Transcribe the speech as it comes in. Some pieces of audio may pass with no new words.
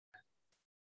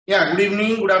Yeah, good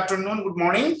evening, good afternoon, good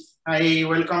morning. I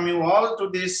welcome you all to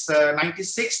this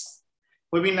 96th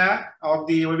webinar of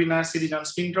the webinar series on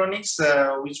spintronics,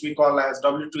 which we call as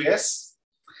W2S.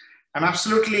 I'm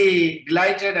absolutely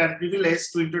delighted and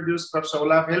privileged to introduce Prof.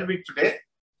 Olav Hellwig today.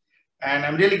 And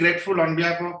I'm really grateful on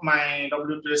behalf of my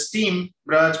W2S team,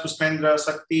 Braj, Puspendra,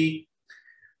 Sakti,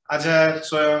 Ajar,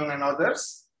 Soyang, and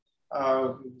others.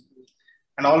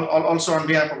 And also on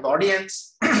behalf of the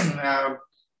audience,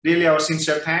 really our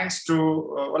sincere thanks to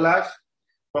Olav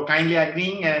for kindly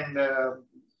agreeing and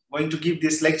going to give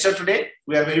this lecture today.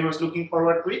 We are very much looking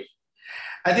forward to it.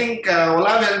 I think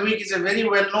Olav Hellwig is a very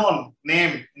well-known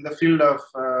name in the field of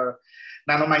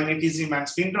nanomagnetism and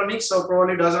spintronics, so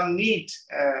probably doesn't need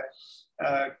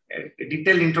a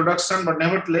detailed introduction, but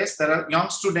nevertheless, there are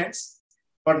young students.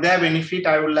 For their benefit,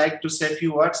 I would like to say a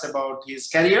few words about his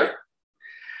career.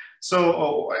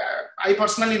 So I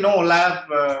personally know Olav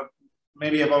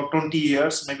maybe about 20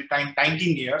 years, maybe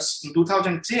 19 years. In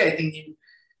 2003, I think he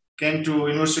came to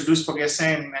University of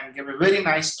Duisburg-Essen and gave a very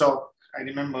nice talk. I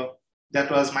remember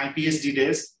that was my PhD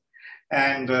days.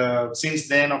 And since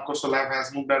then, of course, Olav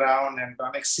has moved around and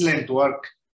done excellent work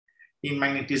in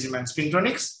magnetism and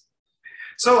spintronics.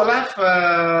 So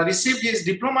Olav received his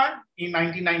diploma in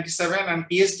 1997 and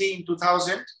PhD in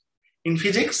 2000 in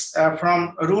physics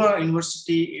from Ruhr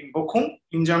University in Bochum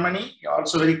in Germany,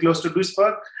 also very close to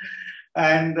Duisburg.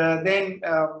 And then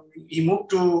he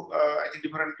moved to, I think,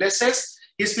 different places.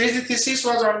 His PhD thesis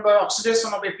was on the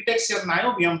oxidation of epitaxial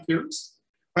niobium films,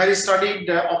 where he studied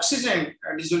oxygen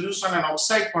dissolution and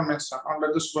oxide formation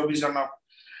under the supervision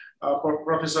of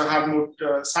Professor Hartmut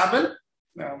Sabel.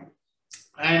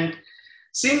 And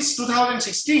since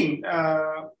 2016,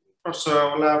 Professor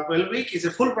Olav Hellwig is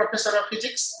a full professor of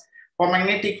physics for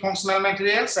magnetic functional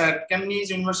materials at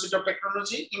Chemnitz University of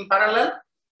Technology. In parallel,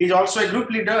 he is also a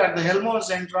group leader at the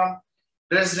Helmholtz-Zentrum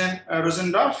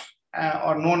Dresden-Rosendorf,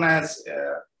 or known as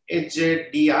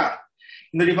HZDR,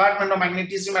 in the Department of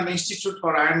Magnetism and the Institute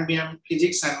for Iron Beam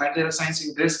Physics and Material Science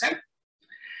in Dresden.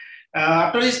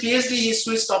 After his PhD, he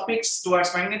switched topics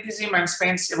towards magnetism and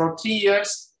spent about 3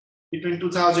 years between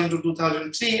 2000 to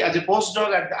 2003 as a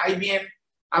postdoc at the IBM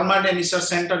Almaden Research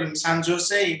Center in San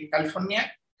Jose in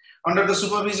California, under the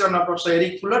supervision of Professor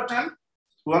Eric Fullerton,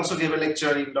 who also gave a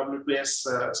lecture in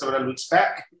W2S several weeks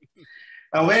back,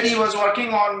 where he was working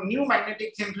on new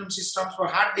magnetic thin film systems for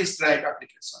hard disk drive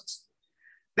applications.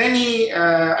 Then he,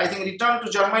 I think, returned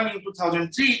to Germany in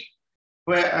 2003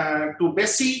 to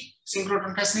Bessie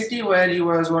synchrotron facility, where he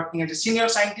was working as a senior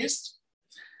scientist,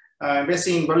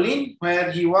 Bessie in Berlin,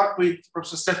 where he worked with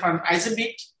Professor Stefan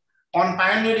Eisenbitt on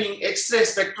pioneering X-ray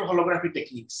spectroholography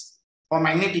techniques for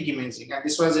magnetic imaging. And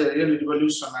this was a real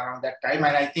revolution around that time.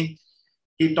 And I think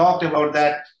he talked about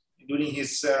that during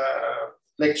his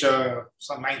lecture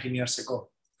some 19 years ago.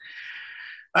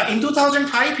 In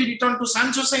 2005, he returned to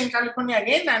San Jose in California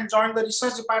again and joined the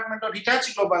research department of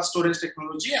Hitachi Global Storage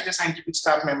Technology as a scientific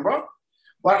staff member,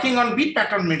 working on bit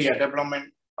pattern media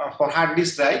development for hard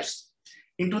disk drives.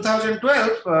 In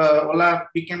 2012, Olav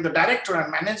became the director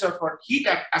and manager for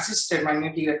heat-assisted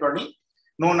magnetic recording,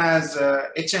 known as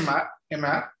HMR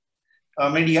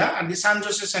media at the San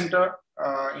Jose Center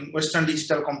in Western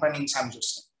Digital Company in San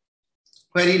Jose,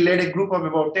 where he led a group of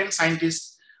about 10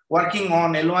 scientists working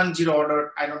on L10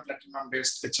 order iron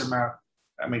platinum-based HMR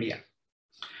media.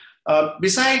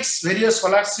 Besides various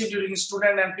scholarships during his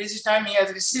student and PhD time, he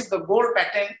has received the Gold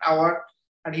Patent Award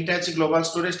at Hitachi Global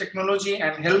Storage Technology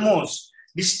and Helmholtz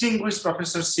Distinguished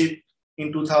Professorship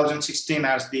in 2016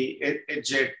 as the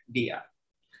HZDR.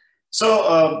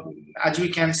 So as we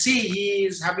can see, he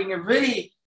is having a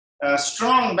very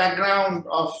strong background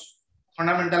of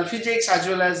fundamental physics as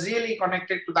well as really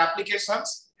connected to the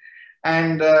applications.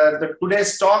 And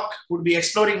today's talk would be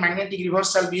exploring magnetic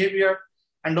reversal behavior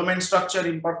and domain structure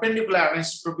in perpendicular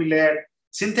anisotropy layered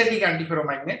synthetic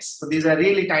antiferromagnets. So these are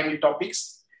really timely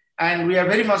topics. And we are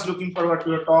very much looking forward to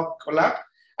your talk, Olav.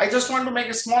 I just want to make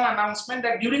a small announcement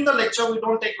that during the lecture, we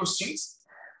don't take questions.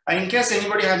 In case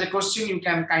anybody has a question, you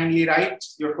can kindly write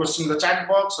your question in the chat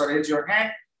box or raise your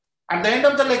hand. At the end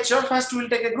of the lecture, first we'll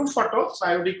take a group photo. So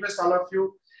I would request all of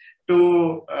you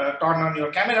to turn on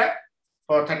your camera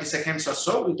for 30 seconds or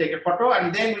so. We'll take a photo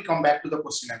and then we come back to the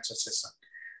question and answer session.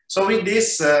 So with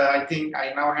this, I think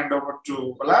I now hand over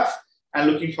to Olav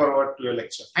and looking forward to your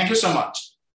lecture. Thank you so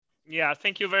much. Yeah,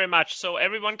 thank you very much. So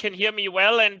everyone can hear me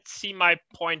well and see my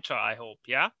pointer, I hope,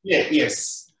 yeah? Yeah,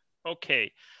 yes.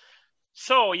 Okay.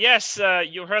 So yes,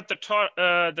 you heard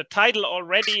the title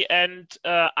already, and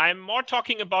I'm more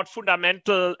talking about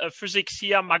fundamental physics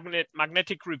here,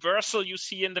 magnetic reversal. You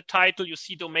see in the title, you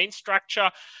see domain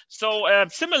structure. So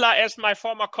similar as my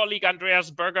former colleague Andreas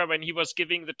Berger when he was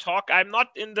giving the talk, I'm not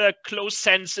in the close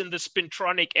sense in the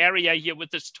spintronic area here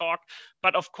with this talk,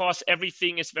 but of course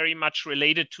everything is very much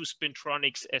related to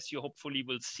spintronics, as you hopefully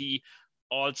will see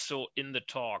also in the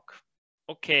talk.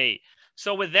 Okay.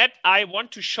 So with that, I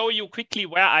want to show you quickly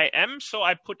where I am. So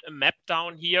I put a map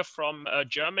down here from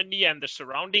Germany and the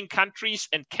surrounding countries,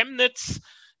 and Chemnitz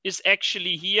is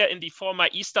actually here in the former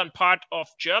eastern part of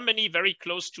Germany, very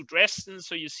close to Dresden.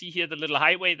 So you see here the little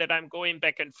highway that I'm going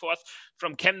back and forth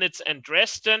from Chemnitz and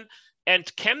Dresden. And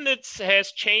Chemnitz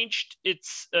has changed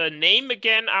its name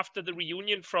again after the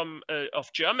reunion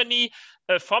of Germany.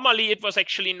 Formerly, it was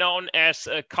actually known as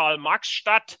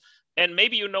Karl-Marx-Stadt. And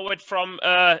maybe you know it from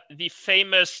the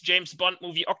famous James Bond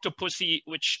movie Octopussy,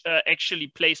 which actually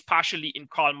plays partially in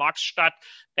Karl-Marx-Stadt.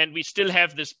 And we still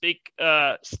have this big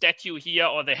statue here,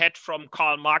 or the head from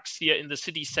Karl Marx here in the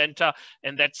city center.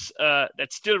 And that's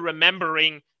still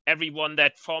remembering everyone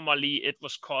that formerly it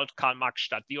was called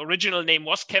Karl-Marx-Stadt. The original name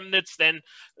was Chemnitz, then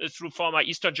through former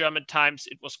Eastern German times,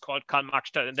 it was called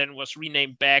Karl-Marx-Stadt, and then was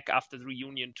renamed back after the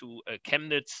reunion to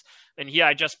Chemnitz. And here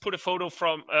I just put a photo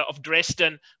from of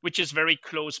Dresden, which is very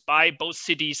close by, both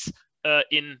cities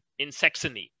in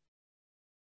Saxony.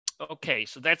 Okay,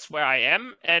 so that's where I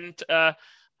am. And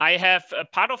I have a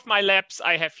part of my labs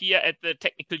I have here at the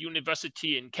Technical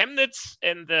University in Chemnitz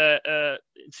and the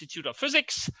Institute of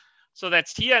Physics. So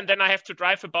that's here, and then I have to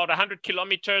drive about 100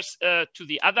 kilometers to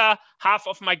the other half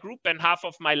of my group and half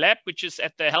of my lab, which is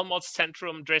at the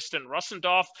Helmholtz-Zentrum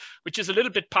Dresden-Rossendorf, which is a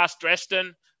little bit past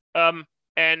Dresden,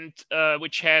 and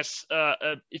which has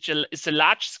it's a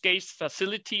large-scale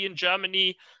facility in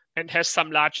Germany and has some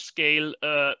large-scale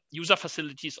user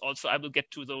facilities also. I will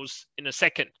get to those in a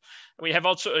second. We have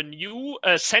also a new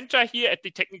center here at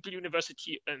the Technical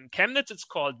University in Chemnitz. It's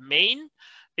called MAIN.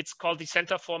 It's called the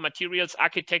Center for Materials,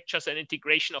 Architectures and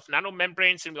Integration of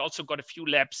Nanomembranes. And we also got a few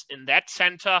labs in that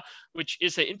center, which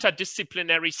is an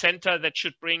interdisciplinary center that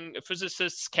should bring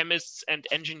physicists, chemists, and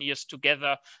engineers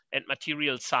together, and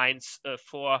material science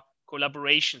for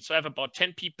collaboration. So I have about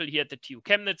 10 people here at the TU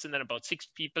Chemnitz, and then about 6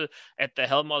 people at the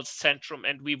Helmholtz-Zentrum,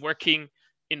 and we're working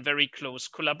in very close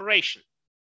collaboration.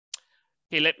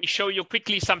 Okay, let me show you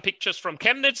quickly some pictures from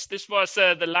Chemnitz. This was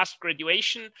the last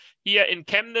graduation here in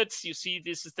Chemnitz. You see,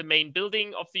 this is the main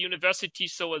building of the university,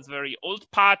 so it's a very old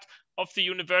part of the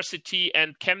university.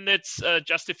 And Chemnitz,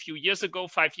 just a few years ago,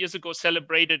 5 years ago,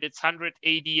 celebrated its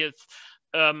 180th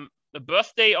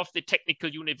birthday of the Technical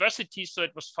University. So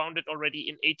it was founded already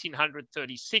in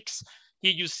 1836.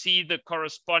 Here you see the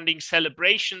corresponding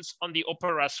celebrations on the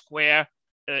Opera Square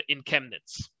in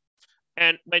Chemnitz.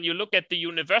 And when you look at the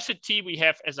university, we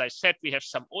have, as I said, we have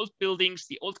some old buildings,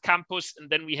 the old campus, and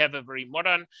then we have a very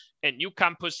modern and new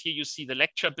campus. Here you see the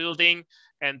lecture building,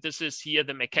 and this is here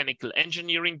the mechanical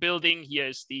engineering building. Here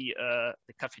is the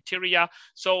cafeteria.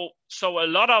 So a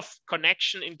lot of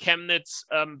connection in Chemnitz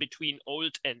between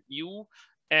old and new.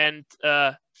 And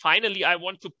finally, I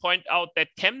want to point out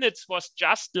that Chemnitz was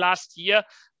just last year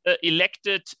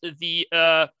elected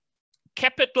the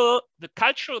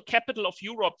cultural capital of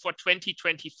Europe for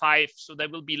 2025. So there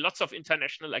will be lots of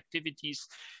international activities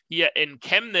here in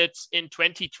Chemnitz in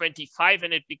 2025,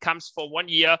 and it becomes for 1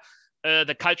 year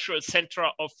the cultural center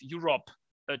of Europe,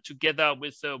 together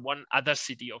with one other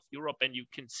city of Europe. And you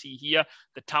can see here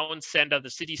the town center, the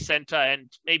city center.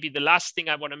 And maybe the last thing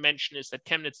I want to mention is that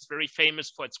Chemnitz is very famous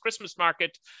for its Christmas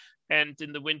market. And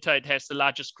in the winter, it has the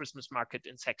largest Christmas market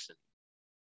in Saxony.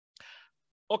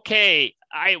 Okay,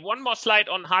 one more slide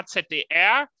on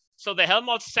HZDR. So the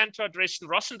Helmholtz Center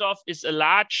Dresden-Rossendorf is a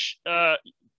large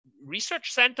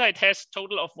research center. It has a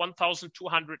total of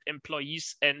 1,200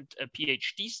 employees and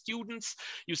PhD students.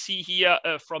 You see here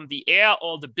from the air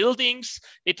all the buildings.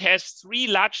 It has 3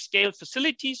 large-scale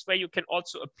facilities where you can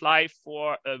also apply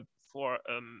for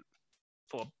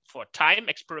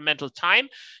experimental time.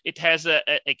 It has an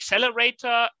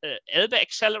accelerator, Elbe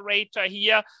accelerator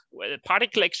here, a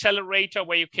particle accelerator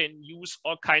where you can use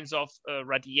all kinds of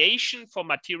radiation for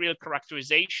material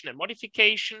characterization and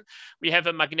modification. We have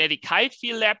a magnetic high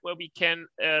field lab where we can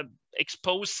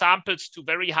expose samples to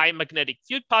very high magnetic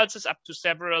field pulses up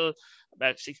to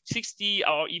about 60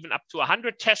 or even up to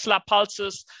 100 Tesla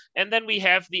pulses. And then we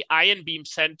have the ion beam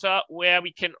center where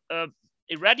we can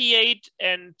irradiate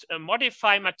and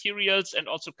modify materials and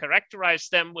also characterize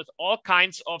them with all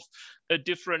kinds of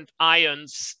different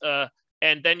ions.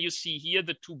 And then you see here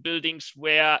the 2 buildings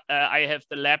where I have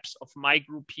the labs of my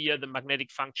group here, the magnetic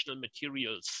functional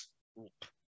materials group.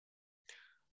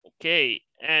 Okay,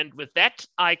 and with that,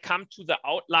 I come to the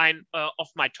outline of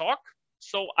my talk.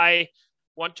 So I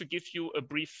want to give you a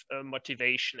brief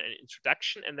motivation and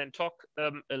introduction, and then talk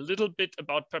a little bit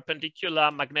about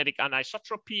perpendicular magnetic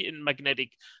anisotropy in magnetic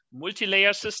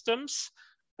multilayer systems.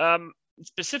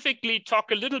 Specifically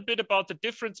talk a little bit about the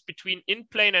difference between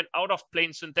in-plane and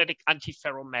out-of-plane synthetic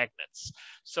antiferromagnets.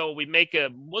 So we make a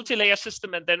multilayer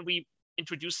system, and then we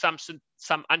introduce some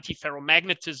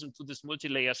antiferromagnetism to this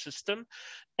multilayer system.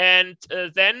 And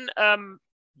then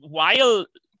while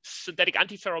synthetic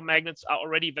antiferromagnets are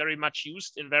already very much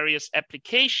used in various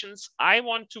applications, I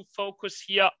want to focus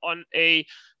here on a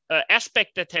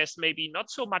aspect that has maybe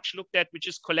not so much looked at, which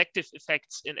is collective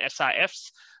effects in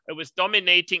SRFs with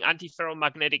dominating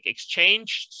antiferromagnetic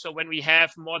exchange. So when we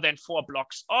have more than 4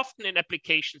 blocks, often in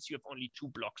applications you have only 2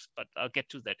 blocks, but I'll get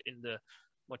to that in the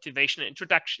motivation and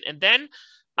introduction. And then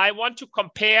I want to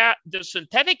compare the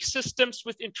synthetic systems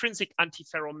with intrinsic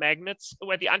antiferromagnets,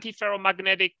 where the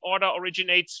antiferromagnetic order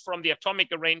originates from the atomic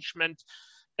arrangement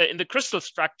in the crystal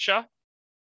structure.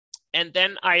 And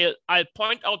then I'll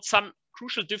point out some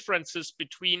crucial differences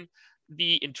between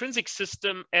the intrinsic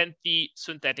system and the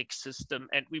synthetic system.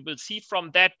 And we will see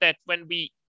from that when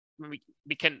we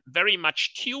can very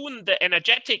much tune the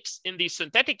energetics in these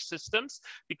synthetic systems,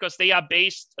 because they are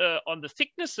based on the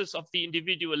thicknesses of the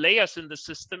individual layers in the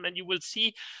system. And you will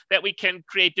see that we can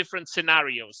create different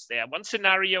scenarios there. One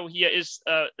scenario here is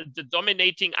the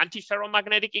dominating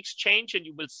antiferromagnetic exchange. And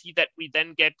you will see that we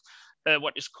then get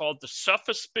what is called the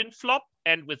surface spin flop.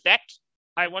 And with that,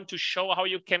 I want to show how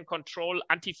you can control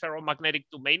antiferromagnetic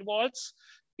domain walls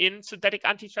in synthetic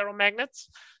antiferromagnets.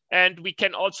 And we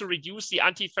can also reduce the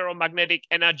antiferromagnetic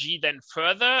energy then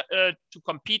further to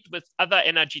compete with other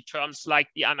energy terms like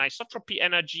the anisotropy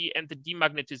energy and the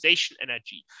demagnetization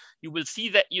energy. You will see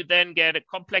that you then get a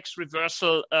complex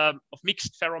reversal of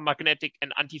mixed ferromagnetic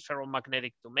and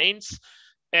antiferromagnetic domains.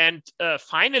 And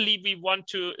finally, we want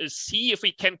to see if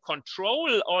we can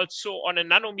control also on a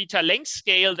nanometer length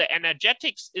scale the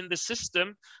energetics in the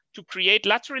system to create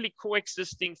laterally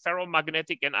coexisting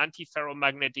ferromagnetic and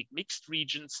antiferromagnetic mixed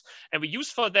regions. And we use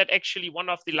for that actually one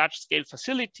of the large scale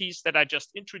facilities that I just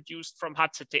introduced from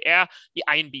HZTR, the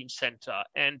Ion Beam Center.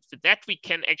 And with that, we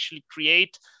can actually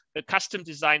create a custom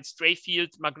designed stray field,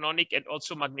 magnonic, and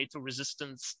also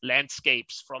magnetoresistance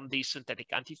landscapes from these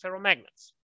synthetic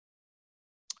antiferromagnets.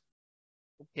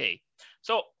 Okay,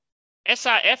 so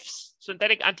SRFs,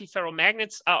 synthetic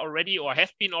antiferromagnets, are already or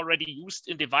have been already used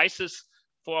in devices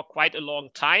for quite a long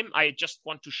time. I just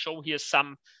want to show here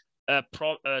some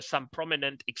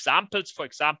prominent examples, for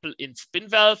example, in spin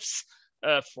valves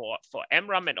for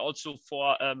MRAM and also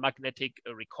for magnetic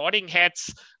recording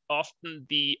heads. Often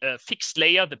the fixed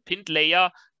layer, the pinned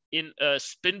layer in a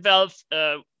spin valve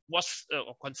was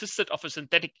or consisted of a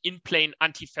synthetic in-plane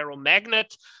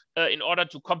antiferromagnet in order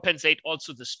to compensate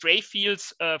also the stray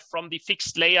fields from the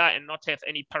fixed layer and not have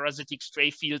any parasitic stray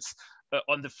fields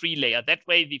on the free layer. That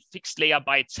way, the fixed layer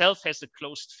by itself has a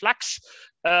closed flux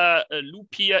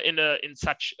loop here in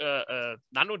such a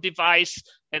nano device,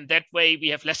 and that way we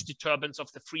have less disturbance of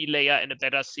the free layer and a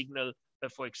better signal,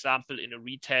 for example, in a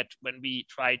read head when we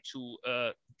try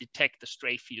to detect the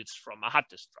stray fields from a hard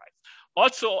disk drive.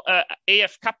 Also,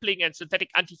 AF coupling and synthetic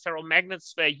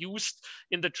antiferromagnets were used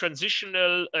in the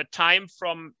transitional time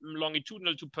from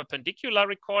longitudinal to perpendicular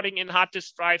recording in hard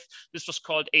disk drive. This was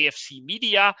called AFC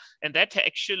media, and that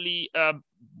actually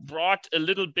brought a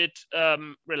little bit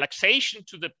relaxation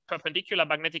to the perpendicular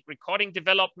magnetic recording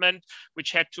development,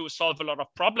 which had to solve a lot of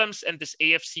problems. And this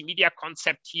AFC media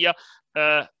concept here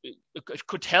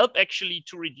could help actually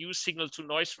to reduce signal to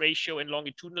noise ratio in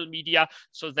longitudinal media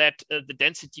so that the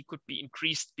density could be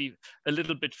increased a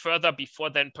little bit further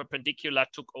before then perpendicular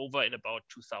took over in about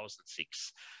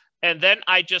 2006. And then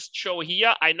I just show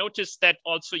here, I noticed that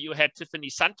also you had Tiffany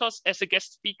Santos as a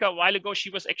guest speaker a while ago. She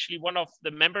was actually one of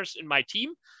the members in my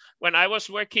team when I was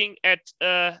working at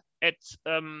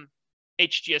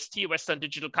HGST, Western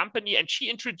Digital Company, and she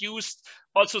introduced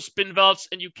also spin valves,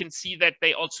 and you can see that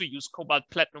they also use cobalt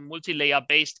platinum multilayer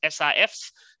based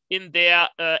SRFs in their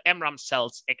MRAM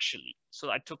cells actually.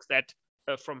 So I took that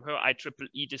from her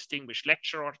IEEE Distinguished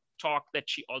Lecturer talk that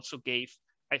she also gave,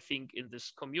 I think, in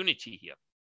this community here.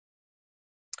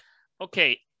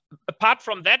 Okay, apart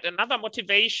from that, another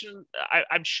motivation,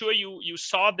 I'm sure you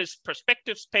saw this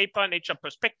perspectives paper, Nature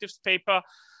Perspectives paper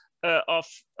of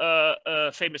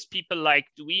famous people like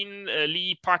Duin,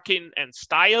 Lee, Parkin, and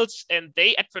Stiles, and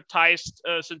they advertised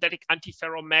synthetic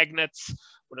antiferromagnets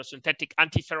or synthetic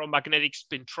antiferromagnetic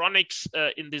spintronics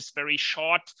in this very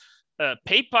short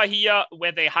paper here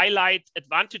where they highlight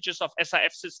advantages of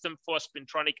SRF system for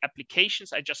spintronic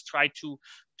applications. I just try to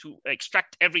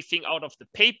extract everything out of the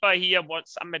paper here. What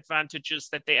some advantages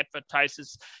that they advertise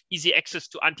is easy access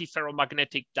to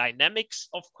antiferromagnetic dynamics,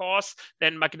 of course,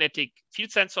 then magnetic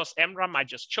field sensors, MRAM, I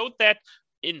just showed that.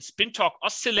 In spin torque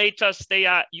oscillators, they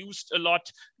are used a lot.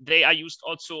 They are used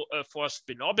also for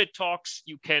spin orbit torques.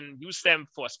 You can use them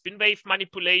for spin wave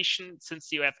manipulation.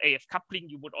 Since you have AF coupling,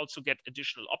 you would also get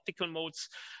additional optical modes.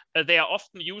 They are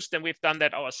often used, and we've done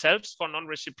that ourselves, for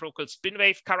non-reciprocal spin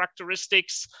wave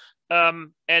characteristics.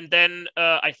 And then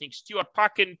I think Stuart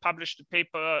Parkin published a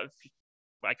paper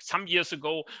like some years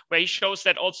ago, where he shows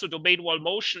that also domain wall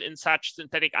motion in such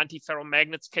synthetic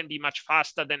antiferromagnets can be much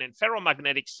faster than in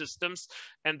ferromagnetic systems,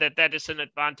 and that is an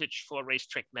advantage for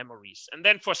racetrack memories. And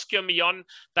then for skyrmion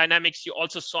dynamics, you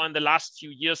also saw in the last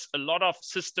few years a lot of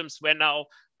systems where now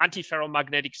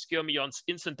antiferromagnetic skyrmions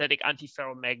in synthetic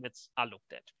antiferromagnets are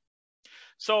looked at.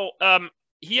 So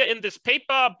here in this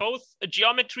paper, both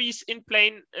geometries in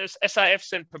plane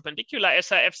SRFs and perpendicular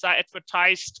SRFs are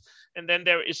advertised. And then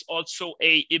there is also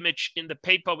an image in the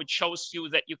paper which shows you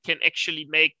that you can actually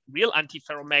make real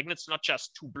antiferromagnets, not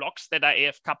just two blocks that are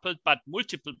AF coupled, but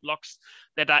multiple blocks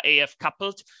that are AF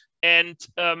coupled. And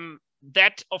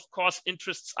that, of course,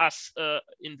 interests us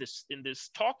in this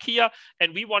talk here.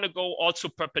 And we want to go also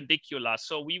perpendicular.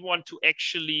 So we want to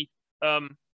actually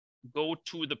go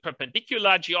to the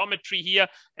perpendicular geometry here,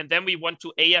 and then we want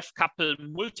to AF couple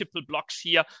multiple blocks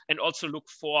here and also look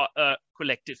for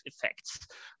collective effects.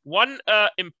 One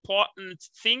important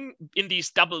thing in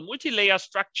these double multilayer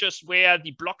structures, where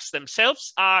the blocks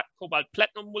themselves are cobalt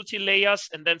platinum multilayers,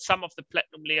 and then some of the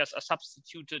platinum layers are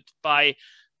substituted by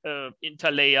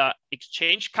interlayer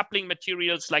exchange coupling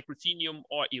materials like ruthenium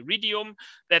or iridium,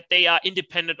 that they are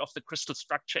independent of the crystal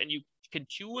structure, and you can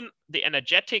tune the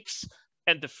energetics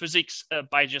and the physics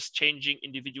by just changing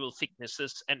individual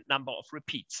thicknesses and number of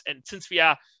repeats. And since we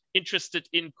are interested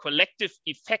in collective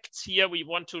effects here, we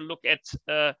want to look at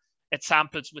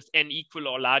samples with n equal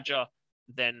or larger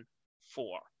than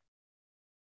 4.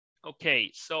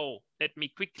 Okay, so let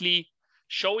me quickly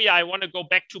show you. I want to go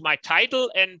back to my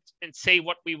title and say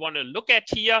what we want to look at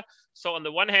here. So on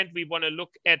the one hand, we want to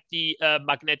look at the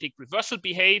magnetic reversal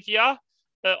behavior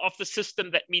of the system.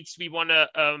 That means we want to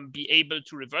be able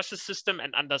to reverse the system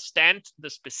and understand the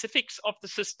specifics of the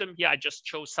system. Here I just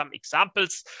show some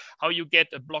examples how you get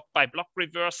a block by block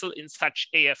reversal in such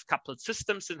AF coupled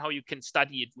systems and how you can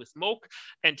study it with MOOC.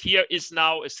 And here is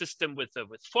now a system with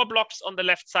 4 blocks on the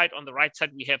left side. On the right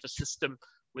side we have a system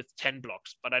with 10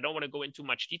 blocks, but I don't want to go into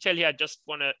much detail here. I just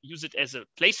want to use it as a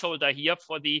placeholder here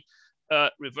for the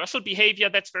reversal behavior.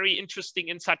 That's very interesting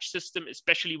in such system,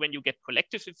 especially when you get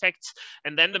collective effects.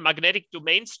 And then the magnetic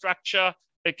domain structure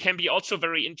can be also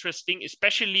very interesting,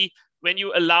 especially when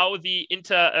you allow the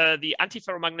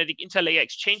antiferromagnetic interlayer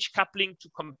exchange coupling to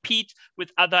compete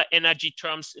with other energy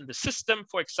terms in the system.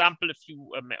 For example,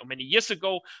 many years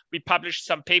ago, we published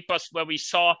some papers where we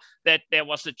saw that there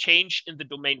was a change in the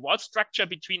domain wall structure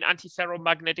between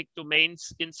antiferromagnetic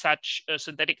domains in such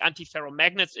synthetic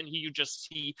antiferromagnets. And here you just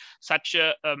see such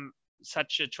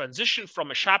a transition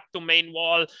from a sharp domain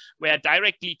wall where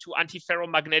directly to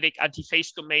antiferromagnetic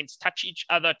antiphase domains touch each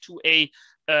other to a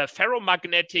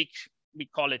ferromagnetic, we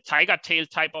call it tiger tail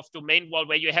type of domain wall,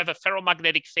 where you have a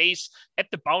ferromagnetic phase at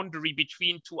the boundary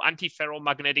between two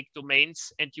antiferromagnetic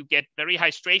domains, and you get very high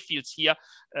stray fields here,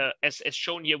 as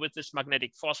shown here with this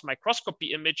magnetic force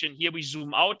microscopy image. And here we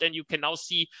zoom out, and you can now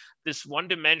see this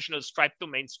one-dimensional striped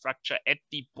domain structure at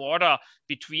the border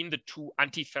between the two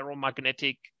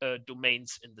antiferromagnetic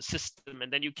domains in the system.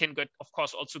 And then you can of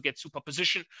course also get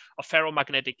superposition of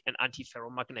ferromagnetic and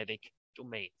antiferromagnetic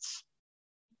domains.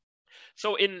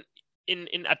 So in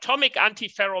atomic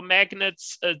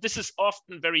antiferromagnets, this is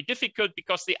often very difficult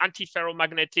because the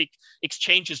antiferromagnetic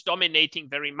exchange is dominating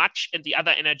very much and the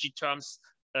other energy terms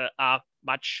are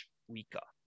much weaker.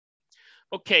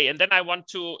 Okay, and then I want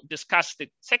to discuss the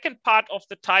second part of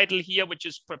the title here, which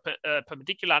is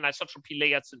perpendicular anisotropy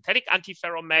layered synthetic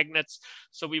antiferromagnets.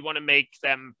 So we want to make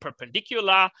them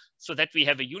perpendicular so that we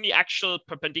have a uniaxial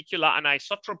perpendicular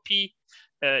anisotropy,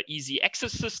 easy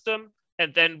access system.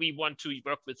 And then we want to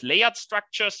work with layered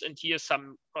structures. And here's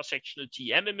some cross-sectional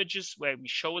TEM images where we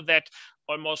show that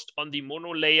almost on the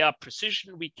monolayer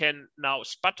precision, we can now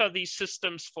sputter these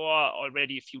systems for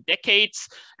already a few decades.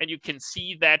 And you can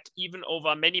see that even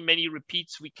over many, many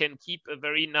repeats, we can keep a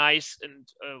very nice and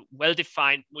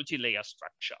well-defined multi-layer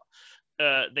structure.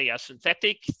 They are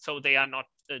synthetic, so they are not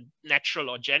natural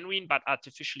or genuine, but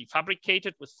artificially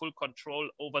fabricated with full control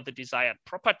over the desired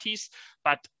properties,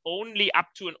 but only up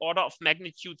to an order of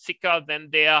magnitude thicker than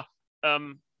their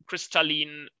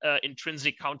crystalline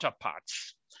intrinsic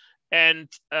counterparts. And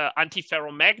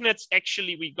antiferromagnets,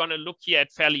 actually, we're going to look here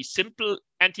at fairly simple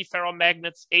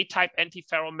antiferromagnets, A-type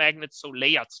antiferromagnets, so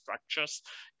layered structures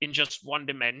in just one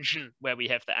dimension where we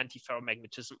have the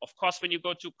antiferromagnetism. Of course, when you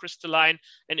go to crystalline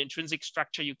and intrinsic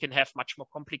structure, you can have much more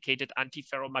complicated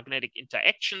antiferromagnetic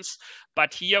interactions.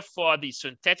 But here for the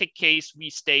synthetic case, we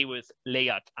stay with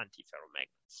layered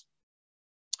antiferromagnets.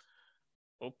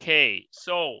 Okay,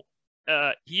 so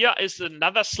here is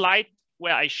another slide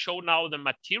where I show now the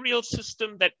material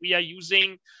system that we are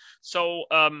using. So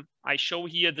I show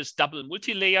here this double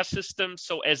multi-layer system.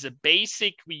 So as a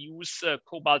basic, we use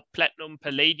cobalt, platinum,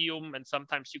 palladium, and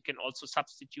sometimes you can also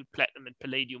substitute platinum and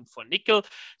palladium for nickel.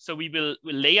 So we'll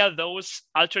layer those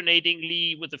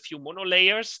alternatingly with a few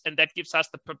monolayers, and that gives us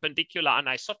the perpendicular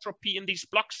anisotropy in these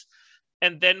blocks.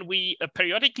 And then we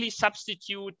periodically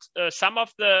substitute some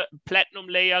of the platinum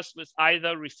layers with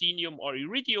either ruthenium or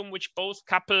iridium, which both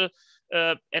couple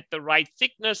at the right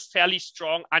thickness, fairly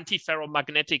strong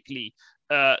antiferromagnetically,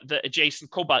 the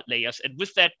adjacent cobalt layers. And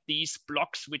with that, these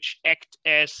blocks which act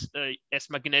as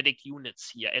magnetic units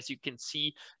here, as you can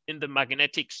see in the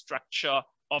magnetic structure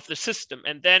of the system.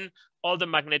 And then all the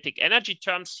magnetic energy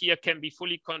terms here can be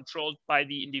fully controlled by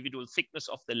the individual thickness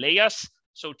of the layers.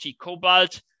 So T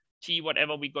cobalt, T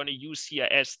whatever we're going to use here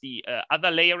as the other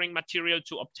layering material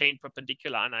to obtain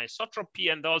perpendicular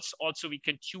anisotropy. And also we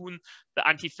can tune the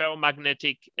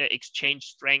antiferromagnetic exchange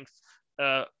strength.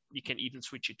 We can even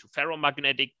switch it to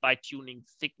ferromagnetic by tuning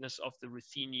thickness of the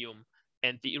ruthenium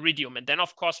and the iridium. And then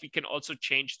of course we can also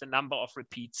change the number of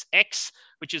repeats X,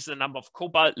 which is the number of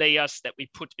cobalt layers that we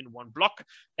put in one block,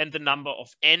 and the number of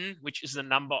N, which is the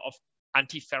number of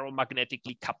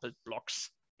antiferromagnetically coupled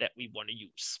blocks that we want to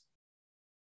use.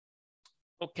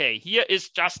 Okay, here is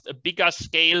just a bigger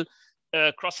scale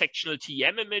cross-sectional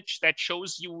TEM image that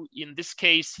shows you, in this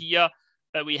case here,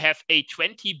 we have a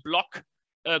 20 block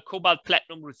cobalt,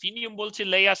 platinum, ruthenium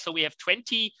multilayer. So we have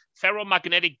 20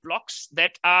 ferromagnetic blocks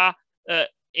that are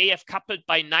AF coupled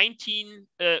by 19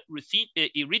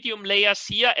 iridium layers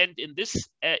here. And in this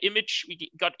image, we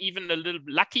got even a little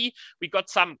lucky. We got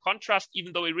some contrast,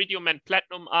 even though iridium and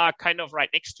platinum are kind of right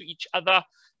next to each other.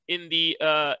 In the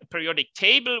periodic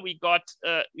table, we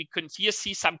can here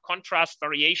see some contrast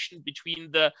variation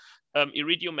between the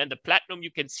iridium and the platinum.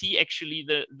 You can see actually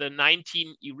the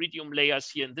 19 iridium layers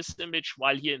here in this image,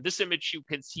 while here in this image you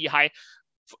can see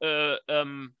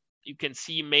you can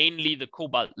see mainly the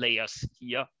cobalt layers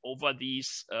here over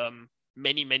these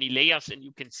many layers, and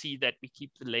you can see that we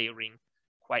keep the layering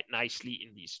quite nicely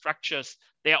in these structures.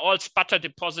 They are all sputter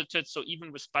deposited, so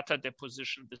even with sputter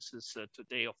deposition, this is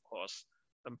today, of course,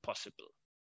 possible.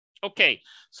 Okay,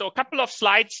 so a couple of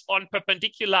slides on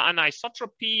perpendicular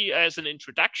anisotropy as an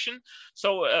introduction.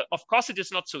 So of course it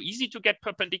is not so easy to get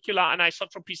perpendicular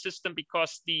anisotropy system,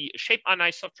 because the shape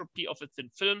anisotropy of a thin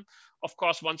film of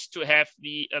course wants to have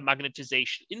the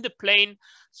magnetization in the plane.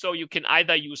 So you can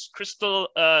either use crystal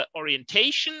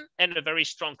orientation and a very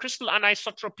strong crystal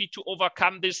anisotropy to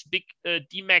overcome this big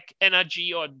DMAC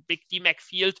energy or big DMAC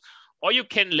field, or you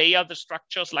can layer the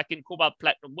structures like in cobalt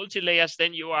platinum multilayers.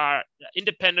 Then you are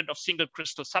independent of single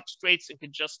crystal substrates and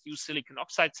can just use silicon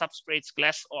oxide substrates,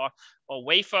 glass or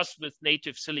wafers with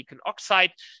native silicon oxide,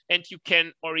 and you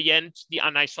can orient the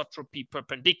anisotropy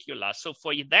perpendicular. So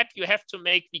for that, you have to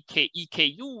make the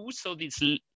EKU, so this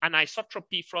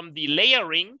anisotropy from the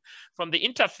layering, from the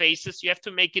interfaces, you have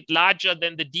to make it larger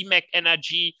than the DMAC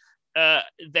energy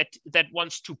that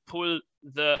wants to pull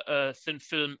the thin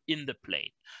film in the plane.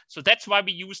 So that's why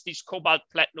we use these cobalt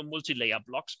platinum multilayer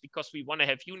blocks, because we want to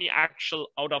have uniaxial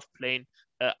out of plane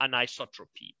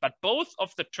anisotropy. But both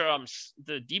of the terms,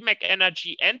 the DMAC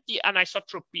energy and the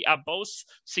anisotropy, are both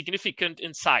significant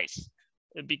in size,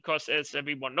 because as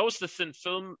everyone knows, the thin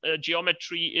film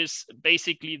geometry is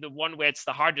basically the one where it's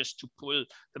the hardest to pull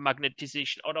the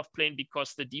magnetization out of plane,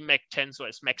 because the DMAC tensor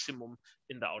is maximum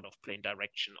in the out of plane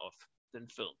direction of thin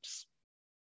films.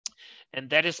 And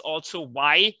that is also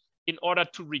why, in order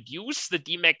to reduce the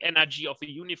DMAC energy of a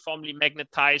uniformly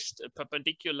magnetized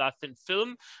perpendicular thin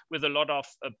film with a lot of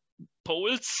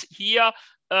poles here,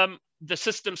 the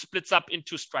system splits up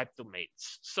into striped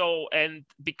domains. So, and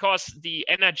because the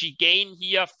energy gain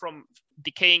here from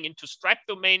decaying into striped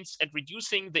domains and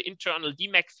reducing the internal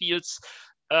DMAC fields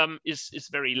is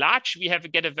very large, we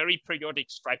get a very periodic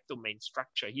striped domain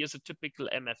structure. Here's a typical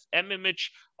MFM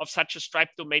image of such a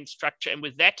striped domain structure. And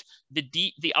with that,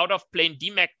 the out of plane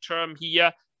DMAC term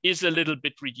here is a little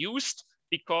bit reduced,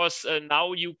 because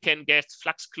now you can get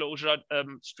flux closure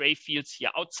stray fields here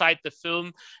outside the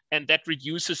film, and that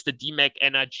reduces the DMAC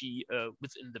energy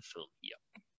within the film here.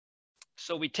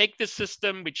 So we take this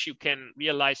system, which you can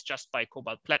realize just by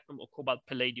cobalt platinum or cobalt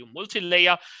palladium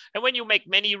multilayer. And when you make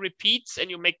many repeats and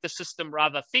you make the system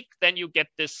rather thick, then you get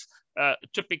this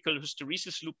typical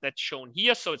hysteresis loop that's shown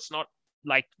here. So it's not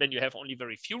like when you have only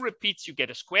very few repeats, you get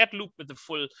a squared loop with the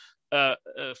full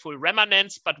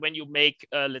remanence. But when you make,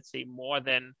 let's say, more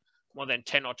than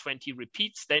 10 or 20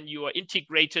 repeats, then your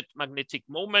integrated magnetic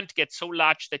moment gets so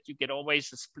large that you get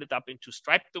always a split up into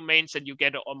stripe domains, and you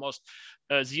get almost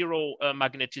zero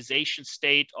magnetization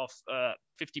state of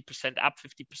 50% up,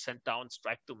 50% down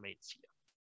stripe domains here.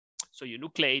 So you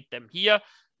nucleate them here,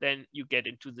 then you get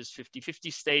into this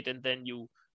 50-50 state, and then you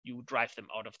drive them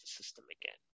out of the system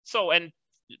again.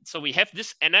 So we have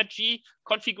this energy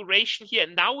configuration here,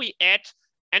 and now we add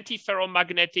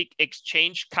antiferromagnetic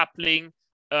exchange coupling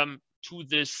to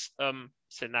this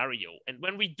scenario. And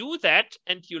when we do that,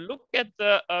 and you look at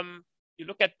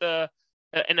the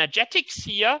energetics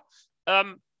here,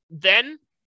 then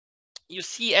you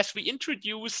see, as we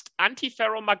introduced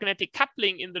antiferromagnetic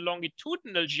coupling in the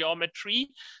longitudinal geometry,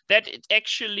 that it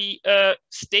actually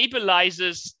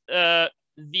stabilizes the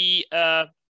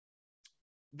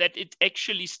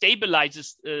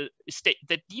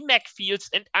DMAG fields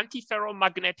and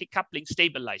antiferromagnetic coupling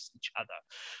stabilize each other.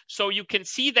 So you can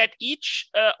see that each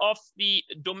of the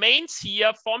domains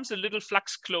here forms a little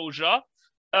flux closure.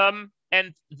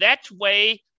 And that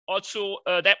way also,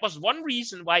 that was one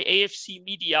reason why AFC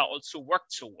media also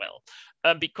worked so well.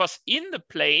 Because in the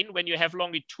plane, when you have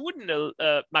longitudinal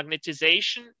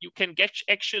magnetization, you can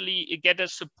actually get a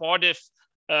supportive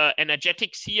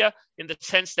energetics here, in the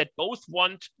sense that both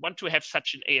want to have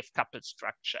such an AF coupled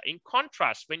structure. In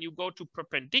contrast, when you go to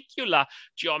perpendicular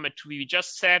geometry, we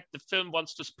just said the film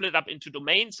wants to split up into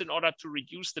domains in order to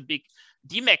reduce the big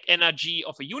DMAG energy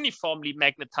of a uniformly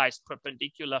magnetized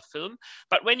perpendicular film.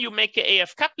 But when you make an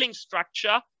AF coupling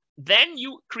structure, then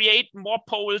you create more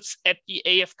poles at the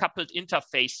AF coupled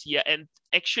interface here, and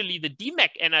actually the DMAG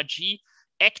energy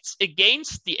acts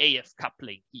against the AF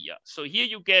coupling here. So here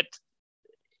you get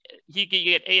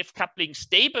AF coupling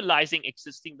stabilizing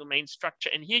existing domain structure,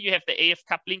 and here you have the AF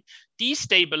coupling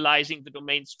destabilizing the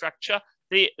domain structure.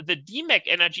 The DMAG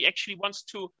energy actually wants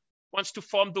to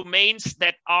form domains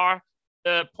that are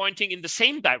pointing in the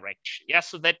same direction, yeah,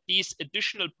 so that these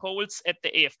additional poles at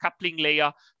the AF coupling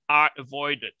layer are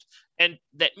avoided. And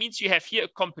that means you have here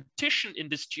a competition in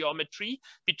this geometry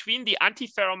between the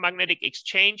antiferromagnetic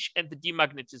exchange and the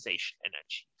demagnetization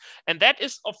energy. And that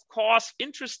is, of course,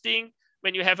 interesting.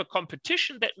 When you have a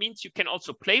competition, that means you can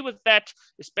also play with that,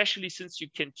 especially since you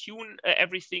can tune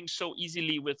everything so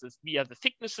easily via the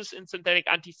thicknesses in synthetic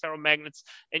antiferromagnets,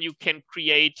 and you can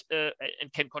create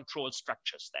and can control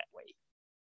structures that way.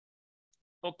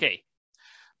 Okay.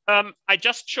 I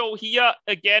just show here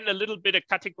again a little bit of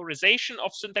categorization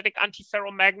of synthetic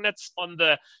antiferromagnets. On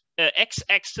the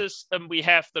x-axis, we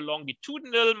have the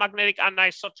longitudinal magnetic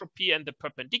anisotropy and the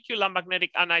perpendicular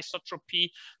magnetic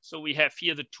anisotropy. So we have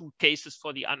here the two cases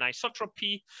for the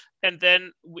anisotropy. And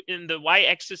then in the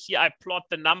y-axis here, I plot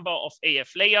the number of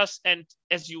AF layers. And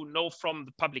as you know from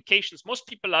the publications, most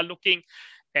people are looking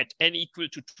at n equal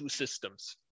to 2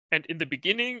 systems. And in the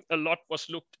beginning, a lot was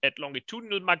looked at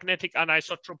longitudinal magnetic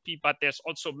anisotropy, but there's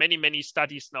also many, many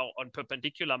studies now on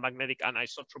perpendicular magnetic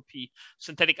anisotropy,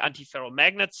 synthetic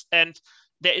antiferromagnets. And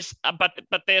there is, but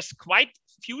there's quite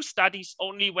few studies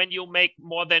only when you make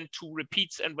more than 2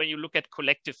 repeats and when you look at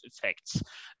collective effects.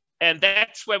 And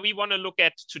that's where we want to look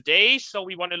at today. So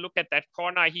we want to look at that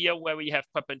corner here where we have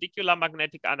perpendicular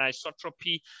magnetic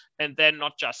anisotropy, and then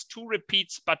not just 2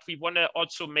 repeats, but we want to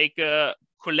also make a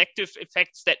collective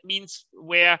effects. That means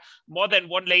where more than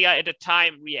 1 layer at a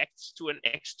time reacts to an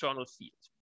external field.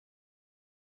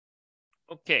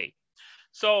 Okay,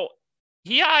 so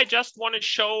here I just want to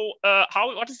show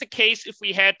what is the case if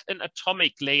we had an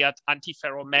atomic layered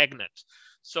antiferromagnet.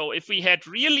 So if we had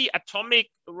really atomic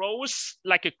rows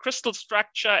like a crystal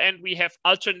structure, and we have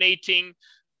alternating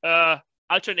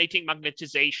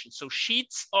magnetization, so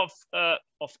sheets of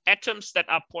atoms that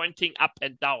are pointing up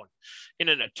and down. In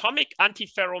an atomic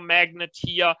antiferromagnet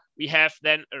here, we have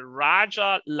then a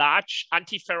large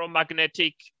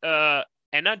antiferromagnetic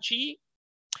energy,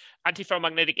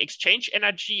 antiferromagnetic exchange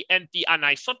energy, and the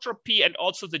anisotropy and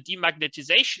also the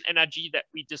demagnetization energy that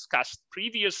we discussed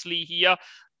previously here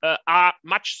are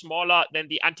much smaller than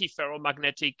the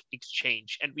antiferromagnetic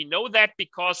exchange. And we know that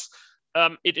because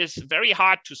it is very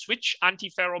hard to switch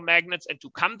antiferromagnets and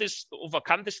to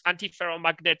overcome this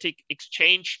antiferromagnetic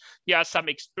exchange. Here are some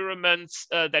experiments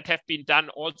that have been done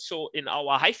also in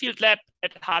our high field lab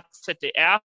at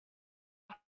HZDR.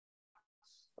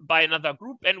 by another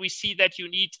group, and we see that you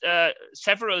need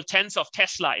several tens of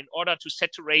Tesla in order to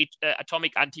saturate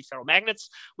atomic antiferromagnets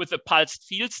with the pulsed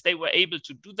fields. They were able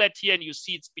to do that here, and you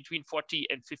see it's between 40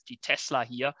 and 50 Tesla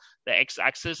here, the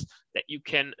x-axis, that you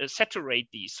can saturate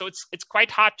these. So it's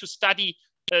quite hard to study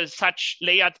such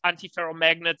layered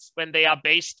antiferromagnets when they are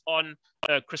based on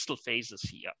crystal phases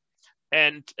here.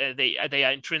 And they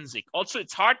are intrinsic. Also,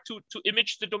 it's hard to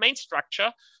image the domain structure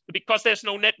because there's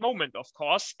no net moment, of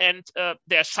course. And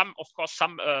there's some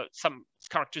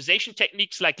characterization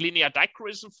techniques like linear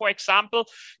dichroism, for example.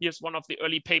 Here's one of the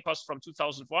early papers from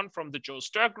 2001 from the Joe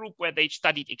Stir group, where they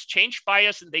studied exchange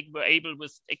bias, and they were able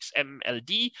with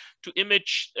XMLD to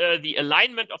image the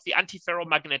alignment of the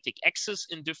antiferromagnetic axis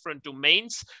in different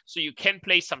domains. So you can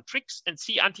play some tricks and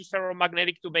see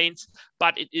antiferromagnetic domains,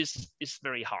 but it is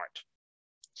very hard.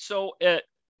 So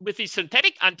with the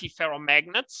synthetic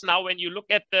antiferromagnets, now when you look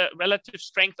at the relative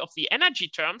strength of the energy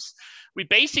terms, we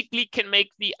basically can make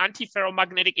the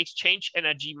antiferromagnetic exchange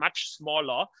energy much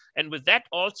smaller. And with that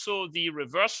also the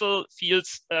reversal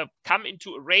fields come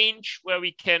into a range where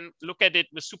we can look at it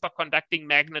with superconducting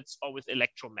magnets or with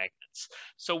electromagnets.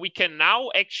 So we can now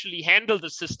actually handle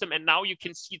the system, and now you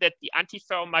can see that the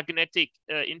antiferromagnetic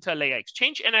interlayer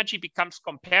exchange energy becomes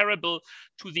comparable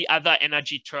to the other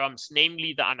energy terms,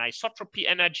 namely the anisotropy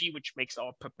energy, which makes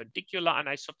our perpendicular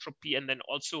anisotropy, and then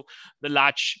also the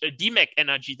large DMAC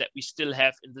energy that we still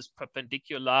have in this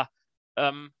perpendicular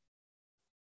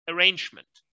arrangement.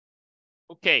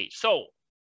 Okay, so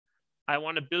I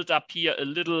want to build up here a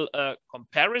little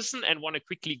comparison and want to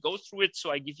quickly go through it.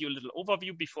 So I give you a little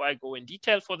overview before I go in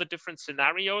detail for the different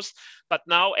scenarios. But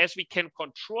now, as we can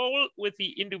control with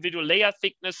the individual layer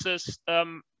thicknesses,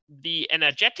 the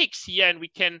energetics here, and we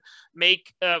can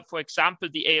make, for example,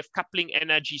 the AF coupling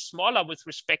energy smaller with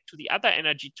respect to the other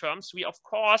energy terms, we of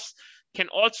course can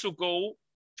also go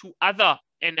to other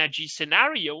energy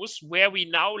scenarios where we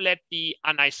now let the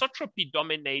anisotropy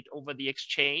dominate over the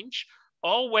exchange,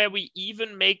 or where we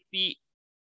even make the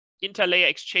interlayer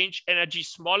exchange energy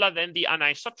smaller than the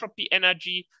anisotropy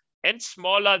energy and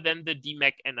smaller than the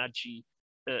DMAC energy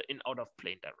in out of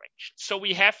plane direction. So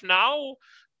we have now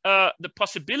the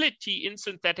possibility in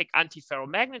synthetic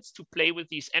antiferromagnets to play with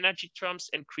these energy terms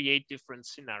and create different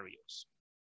scenarios.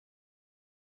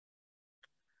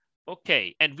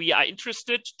 Okay, and we are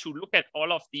interested to look at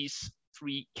all of these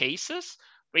three cases,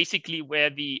 basically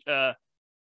where the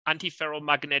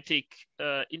antiferromagnetic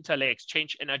interlayer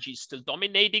exchange energy is still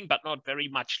dominating, but not very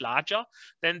much larger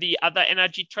than the other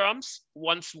energy terms.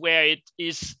 Once where it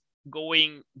is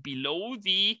going below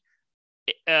the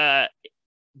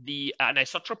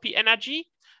anisotropy energy,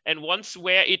 and once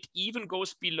where it even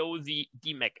goes below the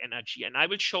DMAC energy. And I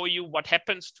will show you what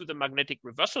happens to the magnetic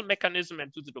reversal mechanism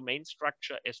and to the domain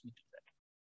structure as we do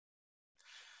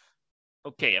that.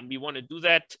 Okay, and we want to do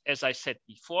that, as I said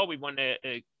before, we want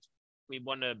to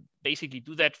basically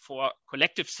do that for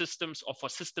collective systems or for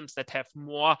systems that have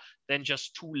more than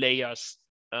just two layers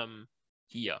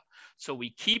here. So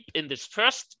we keep in this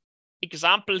first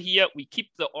example here, we keep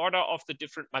the order of the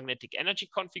different magnetic energy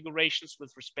configurations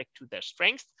with respect to their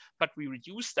strength, but we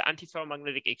reduce the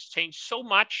antiferromagnetic exchange so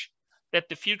much that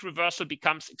the field reversal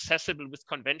becomes accessible with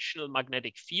conventional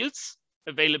magnetic fields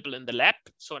available in the lab.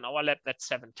 So in our lab, that's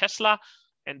 7 Tesla,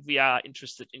 and we are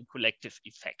interested in collective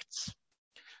effects.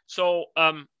 So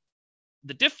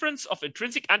the difference of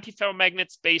intrinsic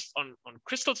antiferromagnets based on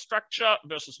crystal structure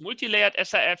versus multi-layered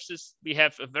SIFs is we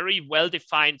have a very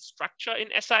well-defined structure in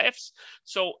SIFs.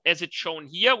 So as it's shown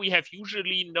here, we have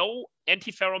usually no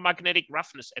antiferromagnetic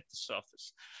roughness at the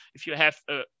surface. If you have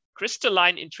a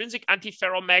crystalline intrinsic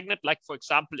antiferromagnet, like for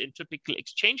example, in typical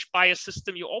exchange bias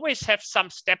system, you always have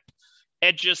some step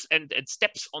edges and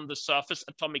steps on the surface,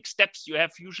 atomic steps. You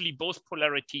have usually both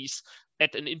polarities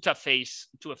at an interface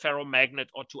to a ferromagnet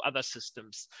or to other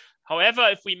systems. However,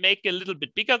 if we make a little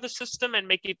bit bigger the system and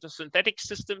make it a synthetic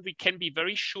system, we can be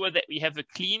very sure that we have a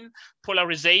clean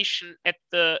polarization at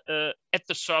the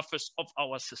surface of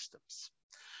our systems.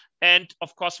 And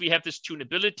of course, we have this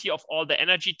tunability of all the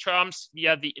energy terms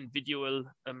via the individual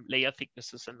layer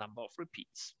thicknesses and number of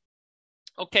repeats.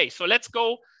 Okay, so let's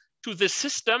go to the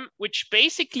system, which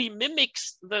basically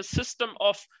mimics the system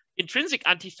of intrinsic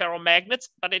antiferromagnets,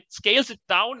 but it scales it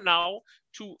down now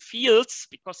to fields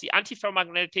because the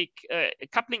antiferromagnetic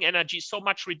coupling energy is so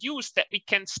much reduced that we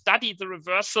can study the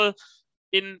reversal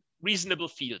in reasonable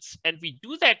fields. And we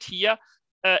do that here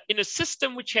in a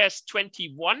system which has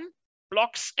 21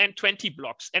 blocks and 20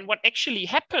 blocks. And what actually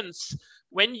happens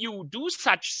when you do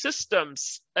such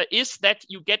systems is that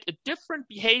you get a different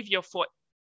behavior for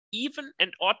even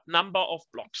and odd number of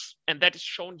blocks. And that is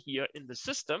shown here in the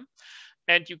system.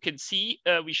 And you can see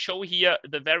we show here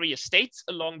the various states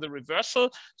along the reversal.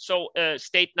 So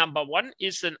state number 1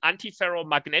 is an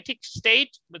antiferromagnetic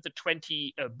state with the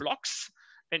 20 blocks.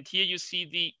 And here you see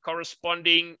the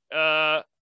corresponding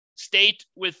state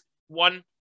with 1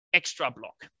 extra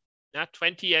block,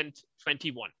 20 and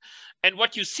 21. And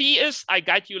what you see is, I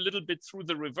guide you a little bit through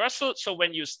the reversal. So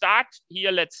when you start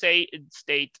here, let's say in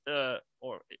state,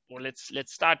 or let's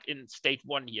start in state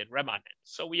 1 here in remanence.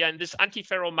 So we are in this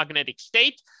antiferromagnetic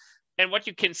state. And what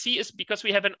you can see is, because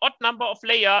we have an odd number of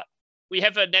layer, we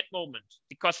have a net moment,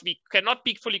 because we cannot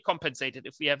be fully compensated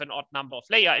if we have an odd number of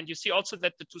layer. And you see also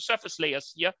that the 2 surface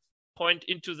layers here point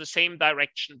into the same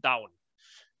direction down.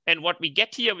 And what we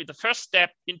get here with the first step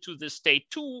into the state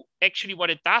 2, actually what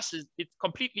it does is it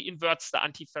completely inverts the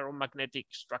antiferromagnetic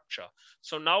structure.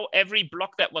 So now every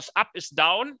block that was up is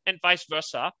down and vice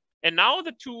versa. And now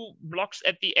the 2 blocks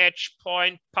at the edge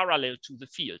point parallel to the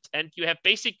field. And you have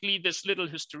basically this little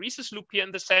hysteresis loop here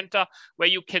in the center where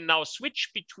you can now switch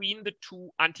between the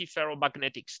 2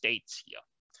 antiferromagnetic states here.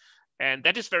 And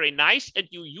that is very nice. And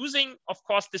you're using, of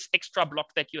course, this extra block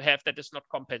that you have that is not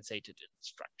compensated in the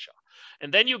structure.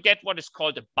 And then you get what is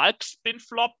called a bulk spin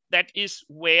flop. That is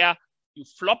where you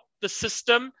flop the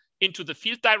system into the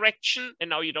field direction. And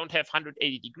now you don't have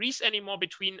 180 degrees anymore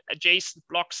between adjacent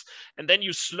blocks. And then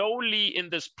you slowly,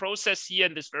 in this process here,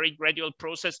 in this very gradual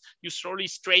process, you slowly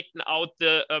straighten out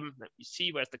the, let me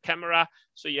see, where's the camera?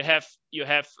 So you have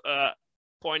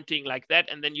pointing like that,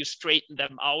 and then you straighten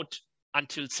them out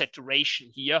until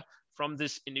saturation here from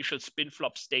this initial spin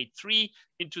flop state 3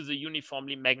 into the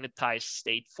uniformly magnetized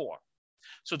state 4.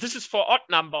 So this is for odd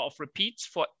number of repeats.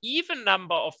 For even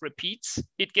number of repeats,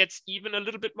 it gets even a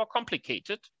little bit more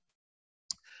complicated.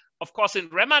 Of course, in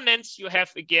remanence, you have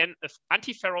again an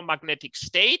antiferromagnetic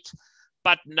state,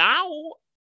 but now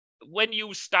when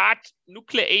you start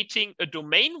nucleating a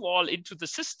domain wall into the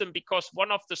system, because one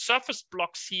of the surface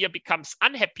blocks here becomes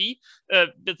unhappy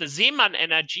with the Zeeman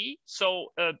energy. So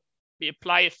we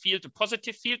apply a field, a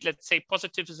positive field, let's say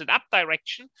positive is in up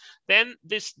direction, then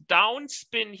this down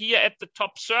spin here at the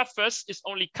top surface is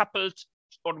only coupled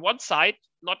on one side,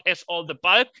 not as all the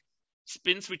bulk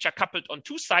spins which are coupled on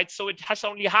 2 sides. So it has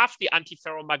only half the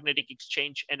antiferromagnetic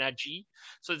exchange energy.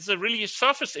 So there's a really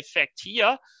surface effect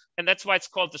here. And that's why it's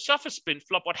called the surface spin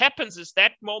flop. What happens is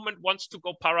that moment wants to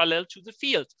go parallel to the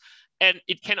field. And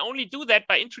it can only do that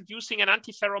by introducing an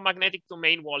antiferromagnetic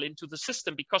domain wall into the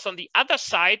system, because on the other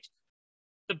side,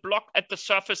 the block at the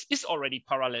surface is already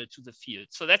parallel to the field.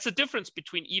 So that's the difference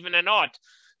between even and odd.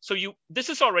 So this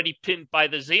is already pinned by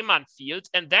the Zeeman field.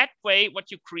 And that way,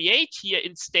 what you create here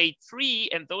in state 3,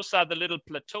 and those are the little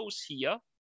plateaus here,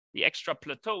 the extra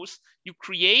plateaus, you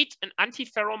create an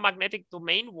antiferromagnetic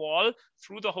domain wall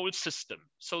through the whole system.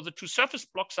 So the 2 surface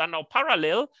blocks are now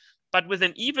parallel, but with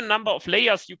an even number of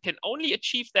layers, you can only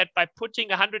achieve that by putting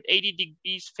 180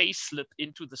 degrees phase slip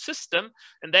into the system.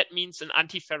 And that means an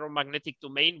antiferromagnetic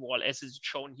domain wall, as is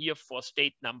shown here for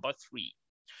state number 3.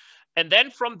 And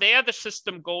then from there, the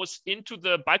system goes into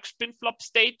the bulk spin flop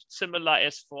state, similar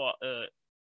as for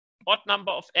odd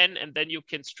number of n, and then you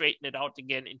can straighten it out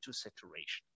again into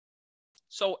saturation.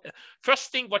 So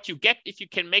first thing, what you get if you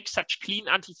can make such clean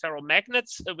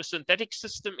antiferromagnets with synthetic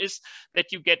system is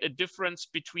that you get a difference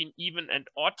between even and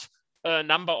odd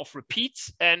number of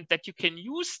repeats, and that you can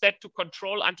use that to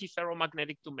control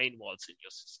antiferromagnetic domain walls in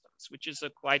your systems, which is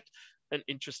quite an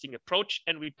interesting approach.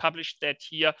 And we published that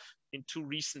here in 2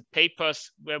 recent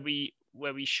papers where we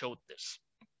showed this.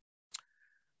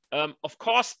 Of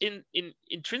course, in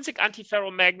intrinsic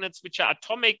antiferromagnets, which are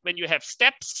atomic, when you have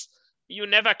steps, you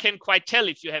never can quite tell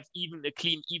if you have even a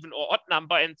clean even or odd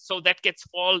number. And so that gets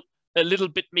all a little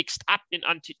bit mixed up in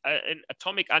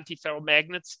atomic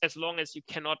antiferromagnets, as long as you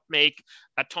cannot make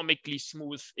atomically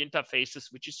smooth interfaces,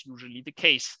 which is usually the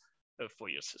case for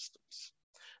your systems.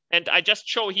 And I just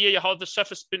show here how the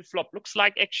surface spin flop looks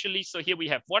like actually. So here we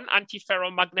have 1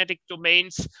 antiferromagnetic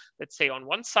domains, let's say on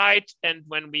one side. And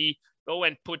when we go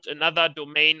and put another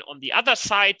domain on the other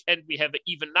side and we have an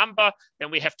even number,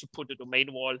 then we have to put a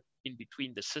domain wall in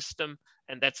between the system.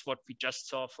 And that's what we just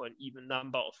saw for an even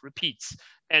number of repeats.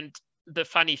 And the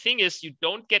funny thing is you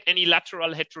don't get any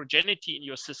lateral heterogeneity in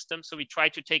your system. So we try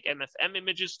to take MFM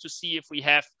images to see if we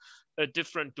have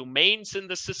different domains in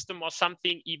the system or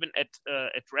something, even at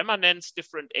remanence,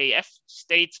 different AF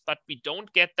states, but we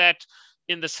don't get that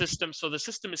in the system. So the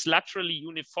system is laterally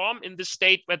uniform in the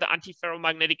state where the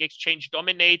antiferromagnetic exchange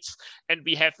dominates. And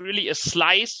we have really a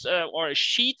slice or a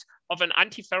sheet of an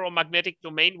antiferromagnetic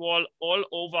domain wall all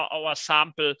over our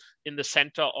sample in the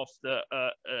center of the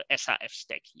SRF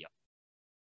stack here.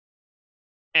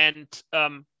 And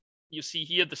you see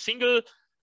here the single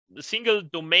the single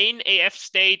domain AF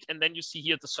state, and then you see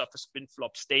here the surface spin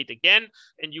flop state again.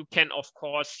 And you can, of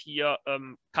course, here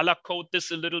color code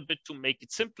this a little bit to make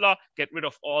it simpler, get rid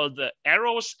of all the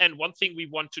arrows. And one thing we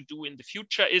want to do in the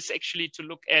future is actually to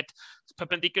look at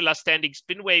perpendicular standing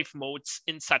spin wave modes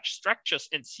in such structures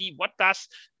and see what does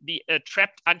the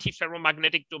trapped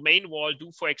antiferromagnetic domain wall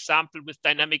do, for example, with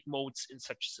dynamic modes in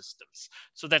such systems.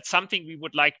 So that's something we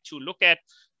would like to look at.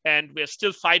 And we're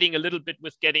still fighting a little bit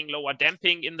with getting lower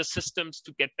damping in the systems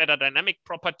to get better dynamic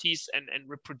properties and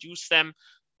reproduce them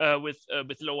with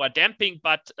lower damping.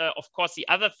 But of course, the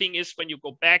other thing is when you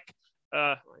go back,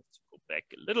 let's go back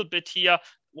a little bit here.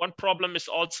 One problem is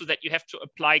also that you have to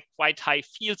apply quite high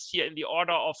fields here in the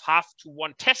order of 0.5 to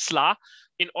 1 Tesla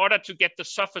in order to get the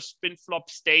surface spin flop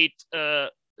state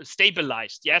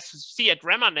stabilized. Yes, see at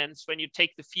remanence, when you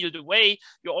take the field away,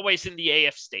 you're always in the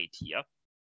AF state here,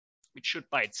 which should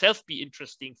by itself be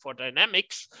interesting for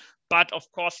dynamics. But of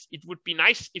course, it would be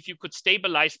nice if you could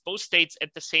stabilize both states at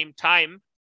the same time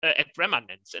at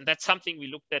remanence. And that's something we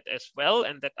looked at as well,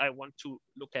 and that I want to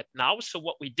look at now. So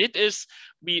what we did is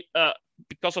we,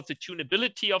 because of the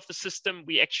tunability of the system,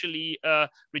 we actually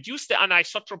reduced the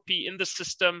anisotropy in the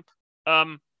system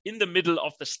in the middle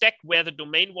of the stack where the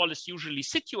domain wall is usually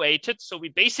situated. So we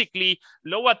basically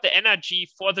lowered the energy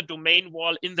for the domain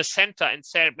wall in the center and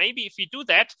said, maybe if we do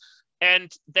that,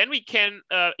 and then we can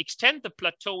extend the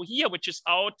plateau here, which is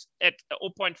out at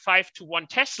 0.5 to 1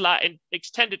 Tesla, and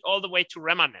extend it all the way to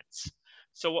remanence.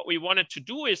 So what we wanted to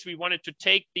do is we wanted to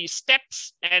take these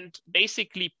steps and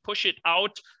basically push it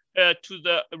out to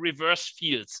the reverse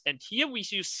fields. And here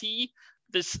you see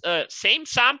this same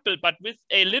sample, but with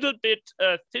a little bit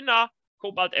thinner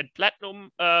cobalt and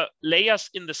platinum layers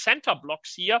in the center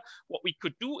blocks here. What we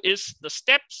could do is the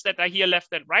steps that are here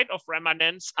left and right of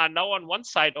remanence are now on one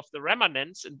side of the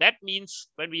remanence. And that means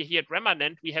when we're here at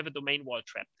remanent, we have a domain wall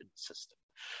trapped in the system.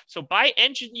 So by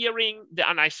engineering the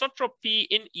anisotropy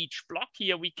in each block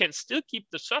here, we can still keep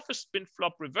the surface spin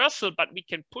flop reversal, but we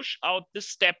can push out this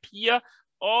step here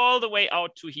all the way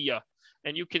out to here.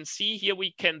 And you can see here,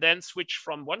 we can then switch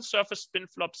from one surface spin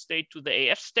flop state to the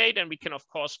AF state. And we can, of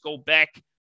course, go back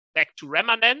to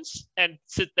remanence and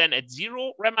sit then at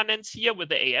 0 remanence here with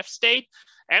the AF state.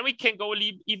 And we can go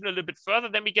even a little bit further.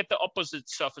 Then we get the opposite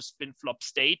surface spin flop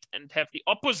state and have the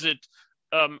opposite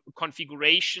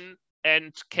configuration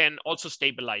and can also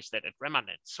stabilize that at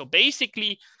remanence. So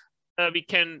basically, we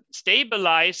can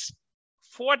stabilize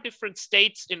 4 different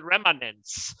states in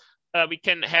remanence. We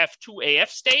can have 2 AF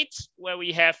states where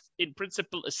we have, in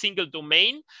principle, a single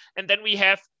domain. And then we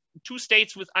have 2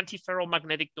 states with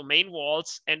antiferromagnetic domain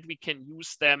walls, and we can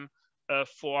use them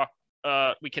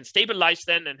we can stabilize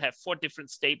them and have 4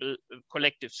 different stable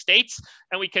collective states.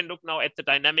 And we can look now at the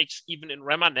dynamics, even in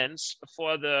remanence,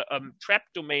 for the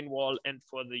trapped domain wall and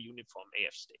for the uniform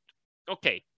AF state.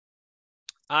 Okay,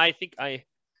 I think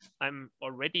I'm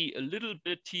already a little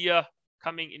bit here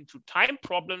coming into time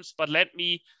problems, but let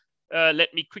me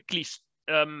quickly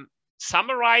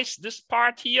summarize this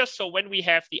part here. So when we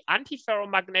have the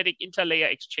antiferromagnetic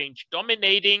interlayer exchange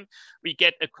dominating, we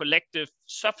get a collective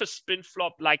surface spin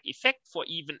flop like effect for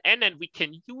even n, and we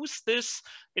can use this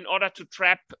in order to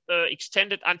trap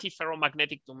extended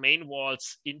antiferromagnetic domain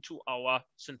walls into our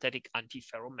synthetic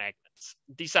antiferromagnets.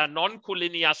 These are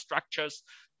non-collinear structures.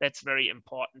 That's very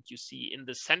important. You see in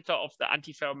the center of the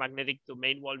antiferromagnetic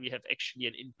domain wall, we have actually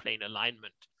an in-plane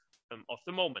alignment of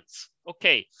the moments.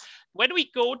 Okay, when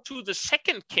we go to the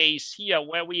second case here,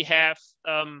 where we have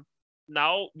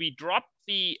now we drop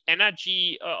the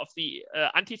energy of the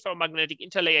antiferromagnetic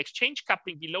interlayer exchange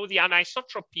coupling below the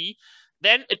anisotropy,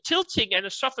 then a tilting and a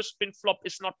surface spin flop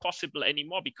is not possible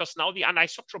anymore, because now the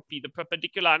anisotropy, the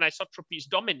perpendicular anisotropy, is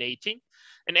dominating.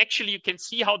 And actually you can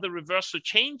see how the reversal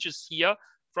changes here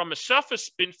from a surface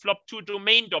spin flop to a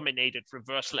domain dominated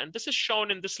reversal. And this is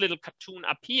shown in this little cartoon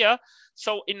up here.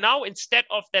 So now, instead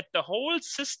of that the whole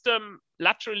system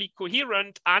laterally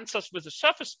coherent answers with a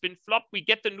surface spin flop, we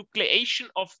get the nucleation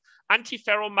of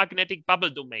antiferromagnetic bubble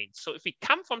domains. So if we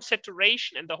come from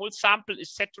saturation and the whole sample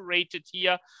is saturated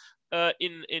here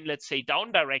in let's say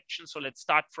down direction, so let's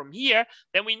start from here,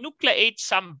 then we nucleate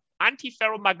some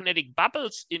antiferromagnetic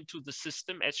bubbles into the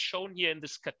system as shown here in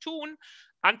this cartoon,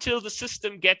 until the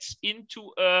system gets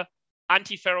into a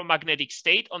antiferromagnetic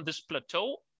state on this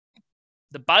plateau.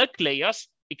 The bulk layers,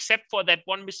 except for that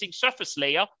one missing surface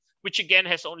layer, which again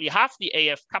has only half the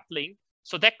AF coupling,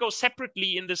 so that goes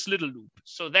separately in this little loop.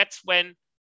 So that's when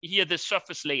here the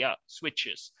surface layer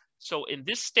switches. So in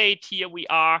this state here, we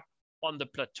are on the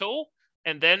plateau,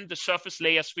 and then the surface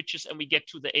layer switches and we get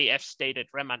to the AF state at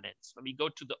remanence. When we go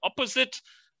to the opposite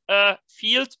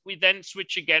field, we then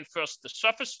switch again first the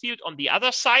surface field on the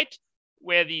other side,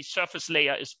 where the surface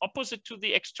layer is opposite to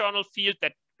the external field.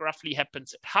 That roughly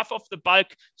happens at half of the bulk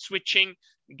switching.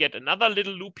 We get another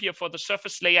little loop here for the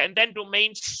surface layer, and then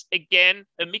domains, again,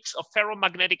 a mix of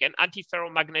ferromagnetic and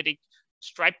antiferromagnetic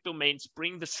stripe domains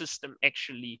bring the system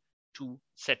actually to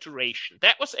saturation.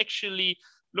 That was actually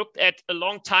looked at a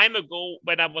long time ago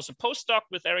when I was a postdoc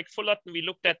with Eric Fullerton. We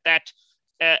looked at that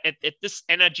at this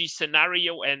energy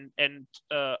scenario and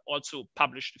also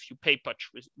published a few papers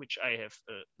which I have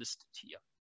listed here.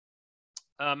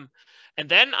 And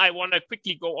then I want to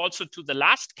quickly go also to the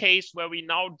last case where we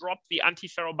now drop the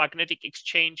antiferromagnetic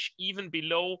exchange even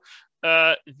below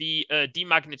the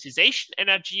demagnetization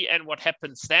energy. And what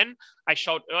happens then? I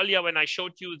showed earlier when I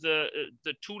showed you the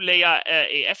two-layer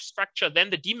AF structure,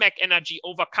 then the demag energy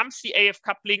overcomes the AF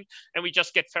coupling and we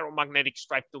just get ferromagnetic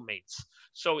stripe domains.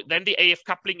 So then the AF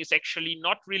coupling is actually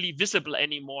not really visible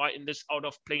anymore in this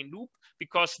out-of-plane loop,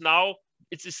 because now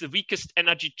it is the weakest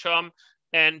energy term,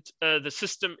 and the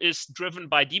system is driven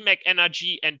by demag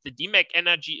energy, and the demag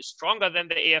energy is stronger than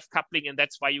the AF coupling, and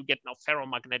that's why you get now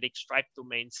ferromagnetic stripe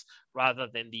domains rather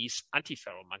than these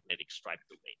antiferromagnetic stripe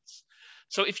domains.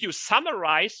 So if you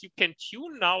summarize, you can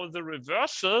tune now the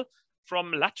reversal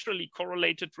from laterally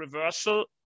correlated reversal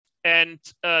and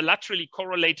laterally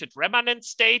correlated remanent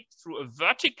state through a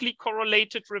vertically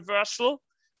correlated reversal,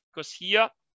 because here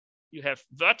you have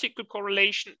vertical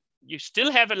correlation. You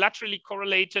still have a laterally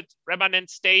correlated remanent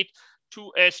state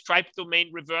to a stripe domain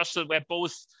reversal where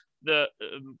both the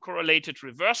correlated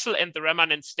reversal and the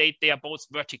remanent state, they are both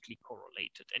vertically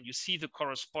correlated. And you see the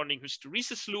corresponding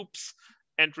hysteresis loops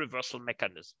and reversal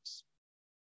mechanisms.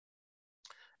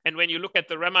 And when you look at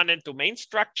the remanent domain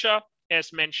structure,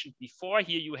 as mentioned before,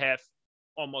 here you have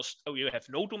you have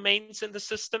no domains in the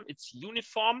system. It's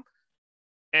uniform.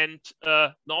 And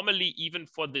normally, even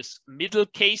for this middle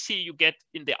case here, you get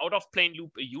in the out-of-plane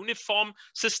loop a uniform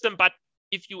system. But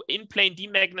if you in-plane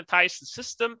demagnetize the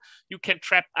system, you can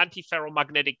trap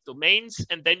antiferromagnetic domains.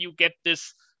 And then you get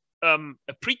this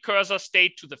a precursor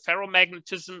state to the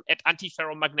ferromagnetism at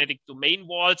antiferromagnetic domain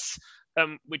walls,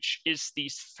 which is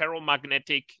these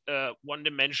ferromagnetic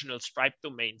one-dimensional stripe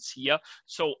domains here.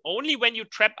 So only when you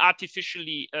trap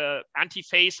artificially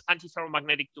antiphase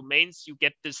antiferromagnetic domains, you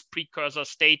get this precursor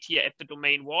state here at the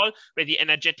domain wall, where the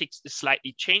energetics is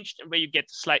slightly changed and where you get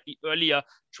a slightly earlier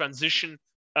transition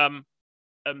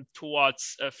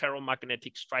towards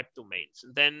ferromagnetic stripe domains.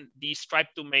 And then these stripe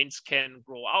domains can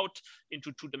grow out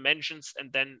into 2 dimensions.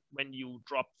 And then when you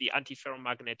drop the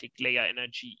antiferromagnetic layer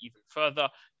energy even further,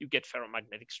 you get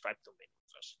ferromagnetic stripe domain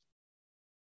reversal.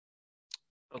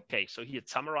 Okay, so here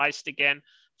it's summarized again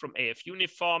from AF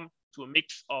uniform to a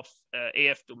mix of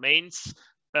AF domains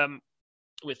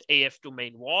with AF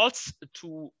domain walls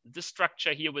to this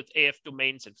structure here with AF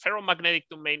domains and ferromagnetic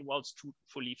domain walls to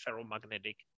fully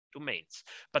ferromagnetic domains.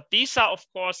 But these are, of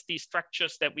course, the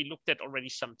structures that we looked at already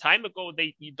some time ago.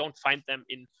 You don't find them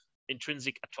in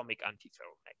intrinsic atomic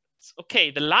antiferromagnets.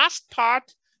 Okay, the last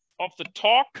part of the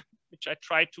talk, which I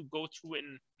try to go through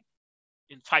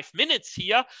in 5 minutes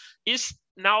here, is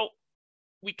now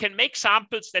we can make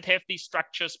samples that have these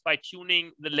structures by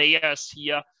tuning the layers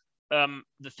here,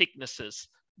 the thicknesses.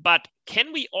 But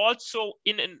can we also,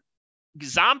 in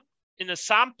a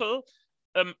sample,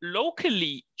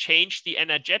 locally change the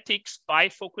energetics by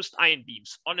focused ion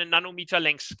beams on a nanometer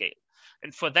length scale?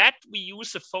 And for that, we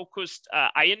use a focused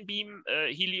ion beam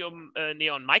helium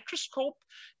neon microscope.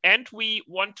 And we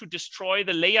want to destroy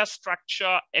the layer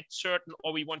structure at certain,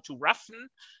 or we want to roughen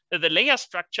the layer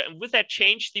structure. And with that,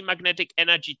 change the magnetic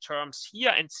energy terms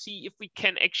here and see if we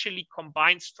can actually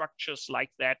combine structures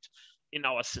like that in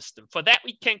our system. For that,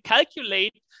 we can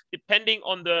calculate, depending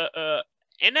on the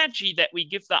energy that we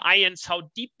give the ions, how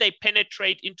deep they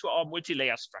penetrate into our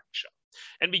multi-layer structure.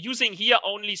 And we're using here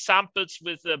only samples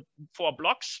with 4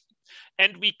 blocks.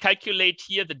 And we calculate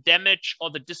here the damage or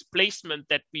the displacement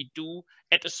that we do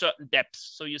at a certain depth.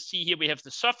 So you see here we have the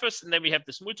surface, and then we have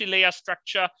this multi-layer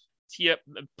structure here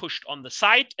pushed on the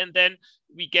side. And then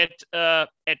we get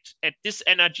at this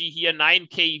energy here, 9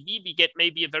 keV, we get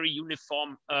maybe a very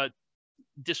uniform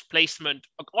displacement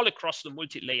all across the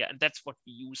multi-layer. And that's what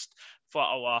we used for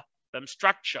our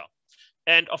structure.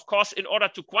 And of course, in order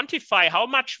to quantify how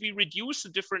much we reduce the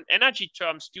different energy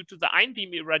terms due to the ion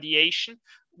beam irradiation,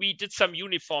 we did some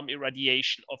uniform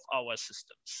irradiation of our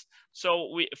systems. So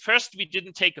first we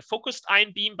didn't take a focused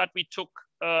ion beam, but we took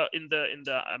in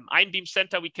the ion beam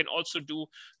center, we can also do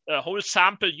a whole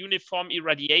sample uniform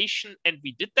irradiation, and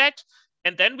we did that.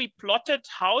 And then we plotted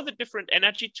how the different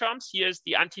energy terms, here's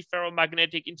the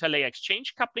antiferromagnetic interlayer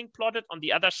exchange coupling plotted, on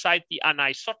the other side, the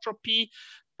anisotropy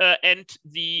and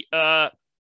the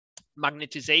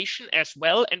magnetization as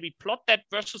well. And we plot that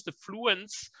versus the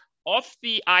fluence of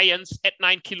the ions at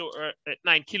 9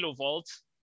 kilovolts,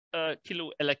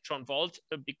 kilo electron volt,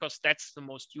 because that's the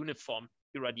most uniform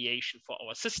irradiation for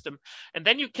our system. And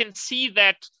then you can see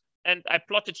that, and I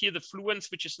plotted here the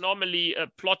fluence, which is normally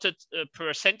plotted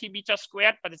per centimeter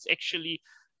squared, but it's actually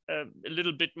a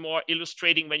little bit more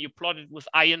illustrating when you plot it with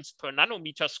ions per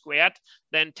nanometer squared.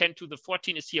 Then 10 to the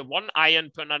 14 is here 1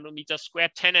 ion per nanometer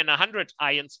squared, 10 and 100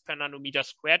 ions per nanometer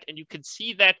squared. And you can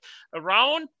see that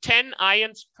around 10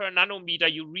 ions per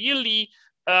nanometer, you really,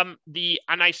 the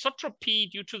anisotropy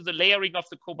due to the layering of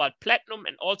the cobalt platinum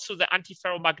and also the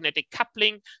antiferromagnetic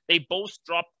coupling, they both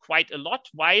drop quite a lot,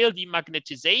 while the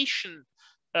magnetization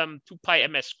 2 pi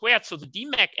ms squared, so the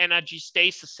Dmac energy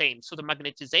stays the same. So the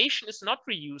magnetization is not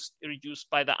reduced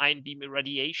by the ion beam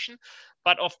irradiation,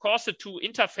 but of course the two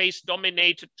interface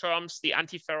dominated terms, the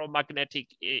antiferromagnetic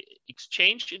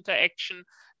exchange interaction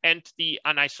and the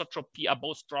anisotropy, are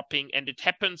both dropping, and it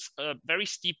happens very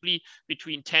steeply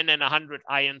between 10 and 100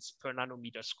 ions per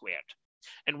nanometer squared.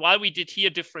 And while we did here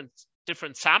different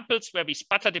samples where we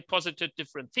sputter deposited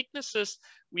different thicknesses,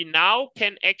 we now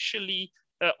can actually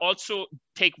also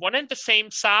take one and the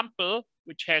same sample,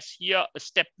 which has here a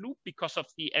step loop because of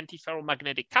the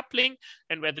antiferromagnetic coupling,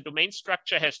 and where the domain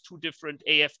structure has 2 different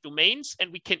AF domains,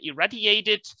 and we can irradiate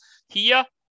it here.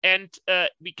 And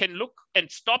we can look and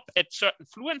stop at certain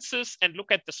fluences and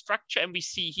look at the structure. And we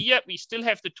see here, we still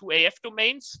have the 2 AF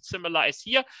domains, similar as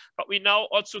here, but we now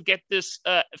also get this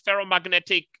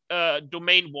ferromagnetic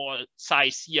domain wall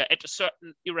size here at a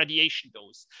certain irradiation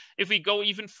dose. If we go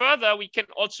even further, we can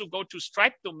also go to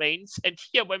stripe domains. And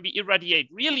here, when we irradiate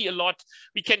really a lot,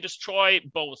 we can destroy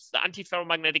both the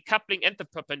antiferromagnetic coupling and the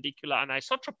perpendicular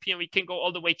anisotropy, and we can go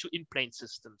all the way to in-plane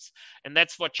systems. And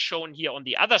that's what's shown here on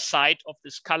the other side of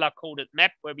this color-coded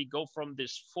map, where we go from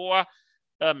this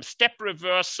 4-step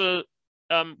reversal,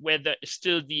 where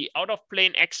still the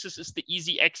out-of-plane axis is the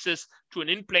easy axis, to an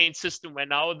in-plane system where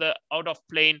now the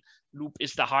out-of-plane loop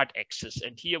is the hard axis.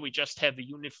 And here we just have a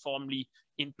uniformly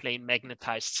in-plane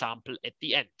magnetized sample at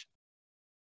the end.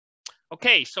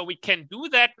 Okay, so we can do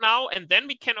that now, and then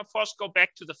we can, of course, go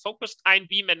back to the focused ion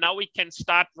beam, and now we can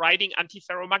start writing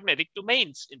antiferromagnetic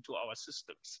domains into our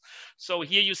systems. So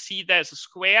here you see there's a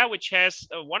square which has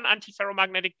one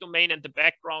antiferromagnetic domain, and the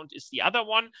background is the other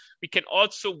one. We can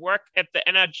also work at the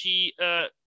energy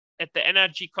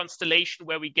constellation,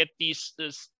 where we get these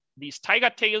tiger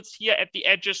tails here at the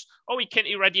edges, or we can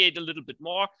irradiate a little bit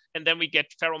more, and then we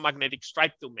get ferromagnetic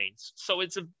stripe domains. So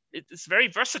it's very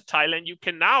versatile, and you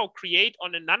can now create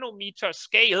on a nanometer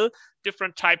scale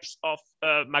different types of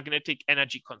magnetic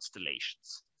energy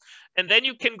constellations. And then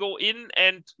you can go in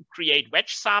and create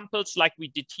wedge samples like we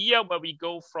did here, where we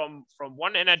go from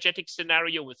one energetic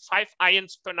scenario with 5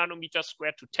 ions per nanometer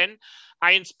squared to 10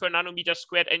 ions per nanometer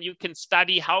squared. And you can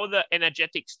study how the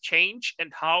energetics change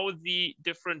and how the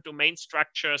different domain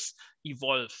structures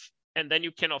evolve. And then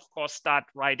you can, of course, start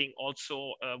writing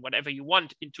also whatever you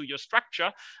want into your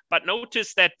structure. But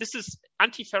notice that this is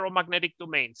antiferromagnetic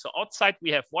domain. So outside we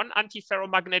have one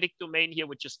antiferromagnetic domain here,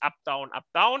 which is up,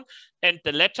 down, and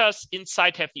the letters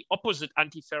inside have the opposite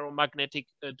antiferromagnetic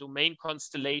domain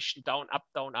constellation, down,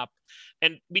 up.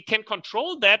 And we can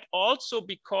control that also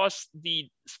because the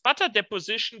sputter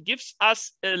deposition gives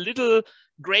us a little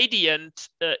gradient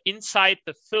inside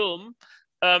the film.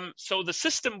 So the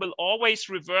system will always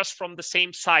reverse from the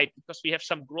same side because we have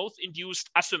some growth-induced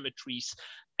asymmetries.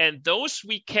 And those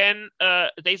we can,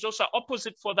 those are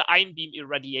opposite for the ion beam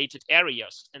irradiated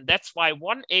areas. And that's why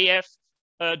one AF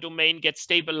domain gets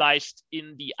stabilized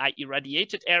in the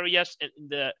irradiated areas, and in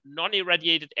the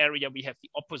non-irradiated area, we have the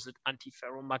opposite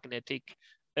antiferromagnetic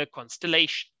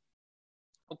constellation.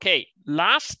 Okay,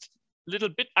 last little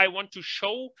bit I want to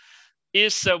show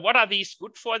is what are these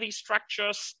good for, these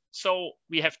structures? So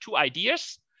we have 2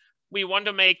 ideas. We want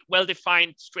to make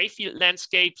well-defined stray field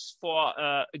landscapes for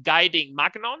guiding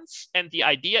magnons. And the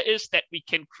idea is that we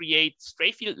can create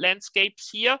stray field landscapes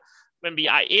here. When we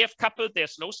are AF coupled,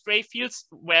 there's no stray fields.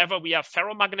 Wherever we are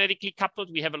ferromagnetically coupled,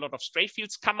 we have a lot of stray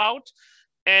fields come out.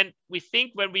 And we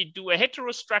think when we do a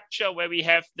heterostructure where we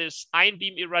have this ion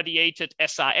beam irradiated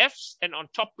SRFs, and on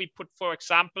top we put, for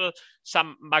example,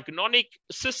 some magnonic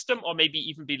system, or maybe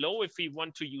even below if we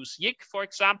want to use YIG, for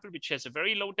example, which has a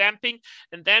very low damping,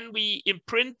 and then we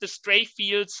imprint the stray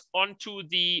fields onto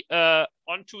the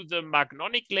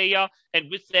magnonic layer,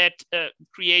 and with that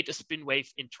create a spin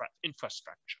wave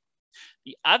infrastructure.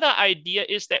 The other idea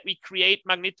is that we create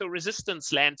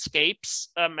magnetoresistance landscapes.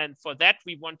 And for that,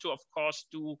 we want to, of course,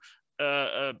 do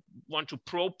want to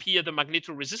probe here the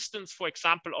magnetoresistance, for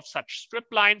example, of such strip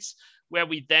lines, where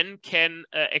we then can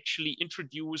actually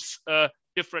introduce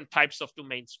different types of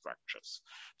domain structures.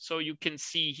 So you can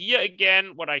see here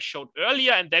again what I showed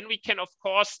earlier, and then we can, of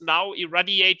course, now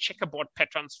irradiate checkerboard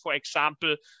patterns, for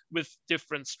example, with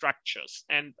different structures.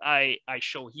 And I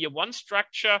show here one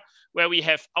structure where we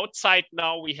have outside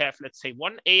now, we have, let's say,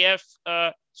 one AF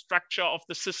structure of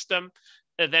the system.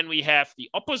 Then we have the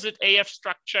opposite AF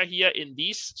structure here in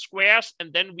these squares,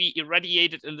 and then we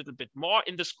irradiate it a little bit more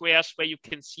in the squares where you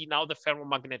can see now the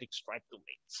ferromagnetic stripe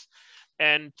domains.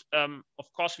 And of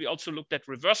course, we also looked at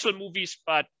reversal movies,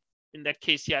 but in that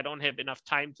case here, I don't have enough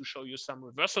time to show you some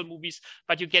reversal movies,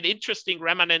 but you get interesting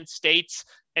remanent states,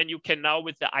 and you can now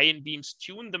with the ion beams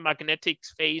tune the magnetic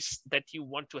phase that you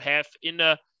want to have in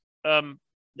a,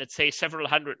 let's say, several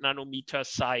hundred nanometer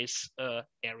size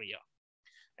area.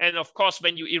 And of course,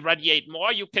 when you irradiate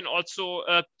more, you can also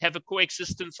have a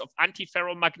coexistence of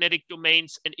antiferromagnetic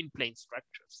domains and in-plane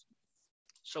structures.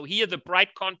 So here the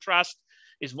bright contrast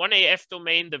is one AF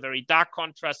domain, the very dark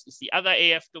contrast is the other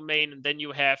AF domain, and then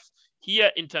you have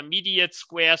here intermediate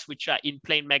squares which are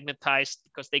in-plane magnetized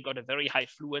because they got a very high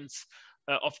fluence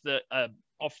of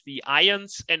the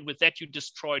ions, and with that you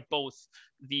destroyed both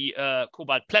the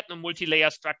cobalt platinum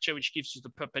multilayer structure, which gives you the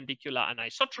perpendicular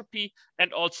anisotropy,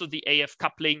 and also the AF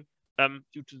coupling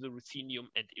due to the ruthenium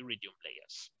and iridium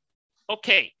layers.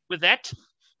 Okay, with that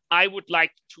I would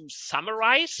like to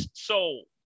summarize. So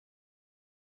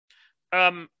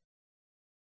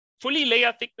fully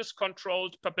layer thickness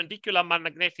controlled perpendicular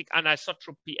magnetic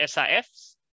anisotropy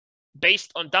SRFs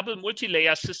based on double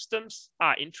multi-layer systems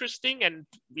are interesting, and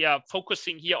we are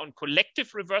focusing here on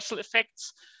collective reversal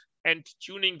effects and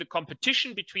tuning the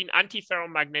competition between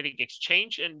antiferromagnetic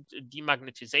exchange and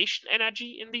demagnetization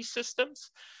energy in these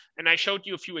systems. And I showed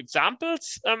you a few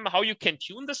examples how you can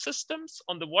tune the systems.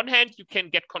 On the one hand, you can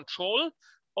get control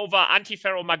over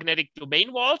antiferromagnetic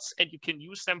domain walls, and you can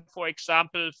use them, for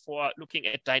example, for looking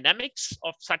at dynamics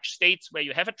of such states where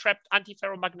you have a trapped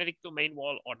antiferromagnetic domain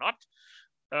wall or not.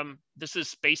 This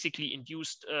is basically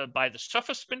induced by the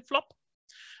surface spin flop.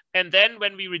 And then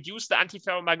when we reduce the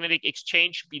antiferromagnetic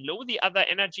exchange below the other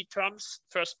energy terms,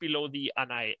 first below the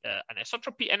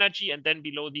anisotropy energy and then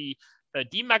below the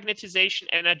demagnetization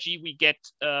energy, we get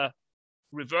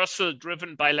reversal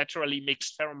driven bilaterally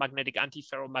mixed ferromagnetic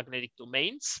antiferromagnetic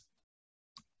domains.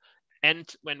 And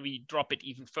when we drop it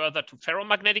even further to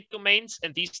ferromagnetic domains,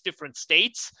 and these different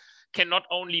states can not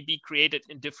only be created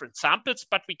in different samples,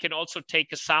 but we can also take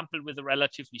a sample with a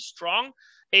relatively strong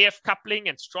AF coupling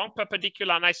and strong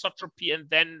perpendicular anisotropy, and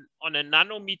then on a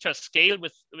nanometer scale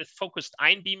with focused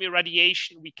ion beam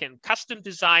irradiation, we can custom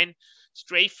design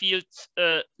stray field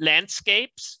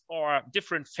landscapes or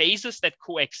different phases that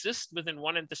coexist within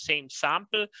one and the same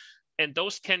sample. And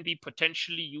those can be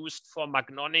potentially used for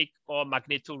magnonic or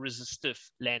magnetoresistive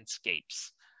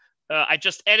landscapes. I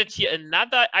just added here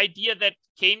another idea that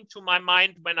came to my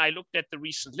mind when I looked at the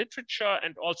recent literature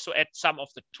and also at some of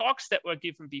the talks that were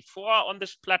given before on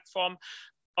this platform.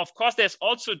 Of course, there's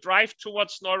also drive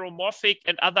towards neuromorphic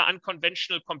and other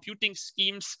unconventional computing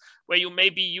schemes where you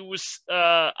maybe use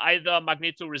either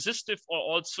magnetoresistive or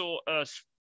also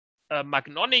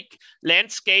magnonic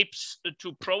landscapes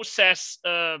to process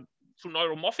to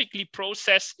neuromorphically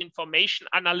process information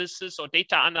analysis or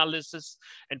data analysis.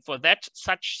 And for that,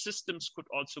 such systems could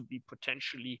also be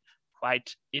potentially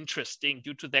quite interesting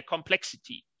due to their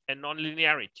complexity and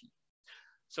nonlinearity.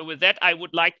 So with that, I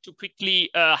would like to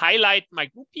quickly highlight my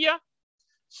group here.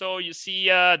 So you see,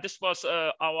 this was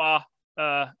our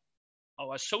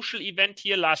social event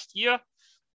here last year.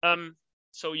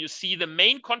 So you see the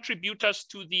main contributors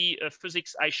to the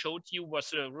physics I showed you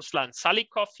was Ruslan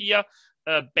Salikov here,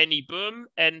 Benny Böhm,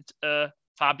 and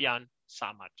Fabian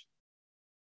Samat.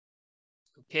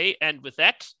 Okay, and with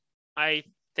that, I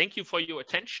thank you for your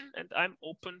attention, and I'm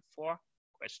open for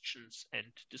questions and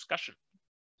discussion.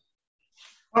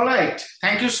 All right,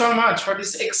 thank you so much for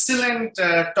this excellent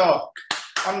talk.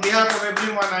 On behalf of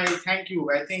everyone, I thank you.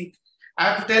 I think I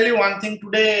have to tell you one thing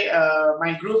today.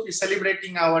 My group is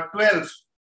celebrating our 12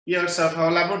 years of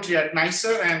our laboratory at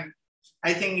NICER, and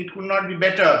I think it could not be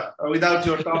better without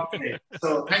your talk today.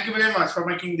 So thank you very much for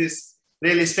making this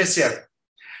really special.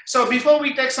 So before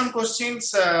we take some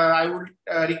questions, I would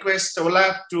request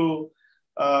Olav to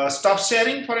stop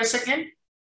sharing for a second.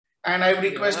 And I would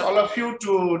request all of you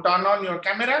to turn on your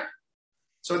camera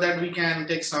so that we can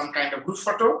take some kind of group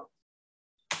photo.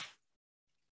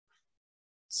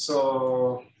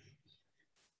 So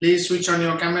please switch on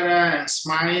your camera and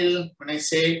smile when I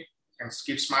say, and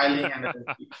keep smiling and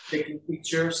keep taking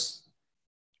pictures.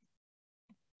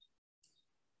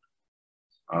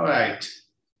 All right.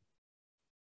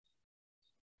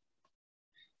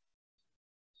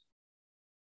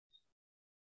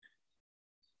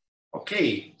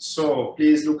 Okay, so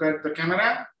please look at the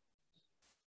camera.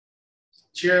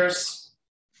 Cheers.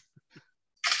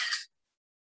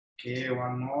 Okay,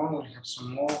 one more. We have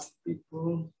some more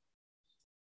people.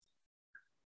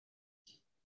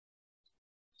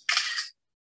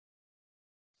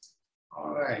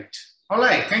 All right. All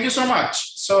right. Thank you so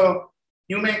much. So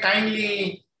you may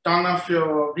kindly turn off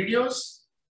your videos.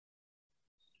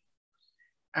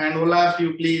 And Olav,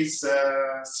 you please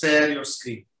share your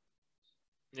screen.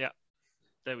 Yeah,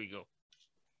 there we go.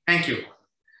 Thank you.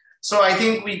 So I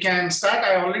think we can start.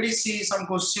 I already see some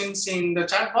questions in the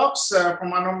chat box from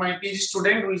one of my PhD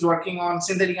student who is working on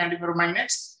synthetic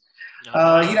antiferromagnets.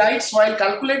 He writes, while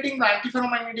calculating the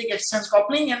antiferromagnetic exchange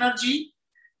coupling energy,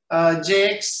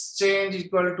 J exchange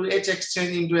equal to H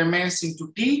exchange into MS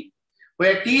into T,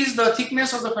 where T is the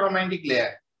thickness of the ferromagnetic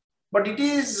layer. But it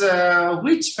is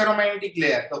which ferromagnetic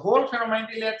layer? The whole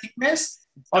ferromagnetic layer thickness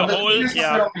or the whole, thickness of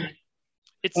ferromagnetic?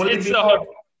 It's the whole,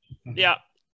 yeah.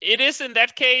 It is in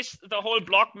that case the whole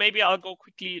block. Maybe I'll go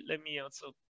quickly. Let me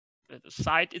also at the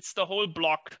side. It's the whole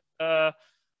block.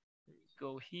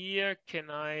 Go here.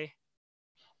 Can I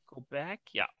go back?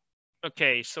 Yeah.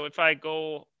 Okay. So if I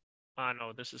go,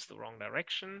 no, this is the wrong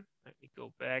direction. Let me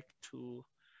go back to.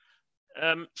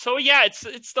 So yeah,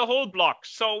 it's the whole block.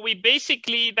 So we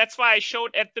basically, that's why I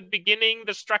showed at the beginning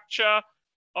the structure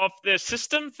of the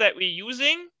systems that we're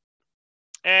using,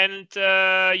 and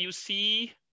you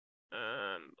see.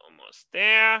 Almost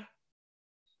there.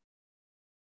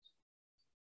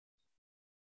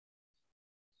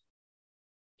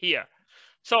 Here.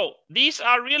 So these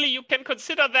are really, you can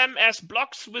consider them as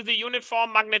blocks with a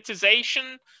uniform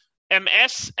magnetization,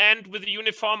 MS, and with a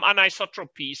uniform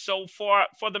anisotropy. So for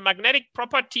the magnetic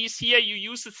properties here, you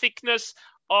use the thickness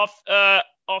of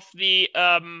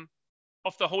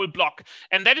the whole block.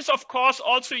 And that is, of course,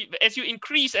 also as you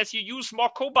increase, as you use more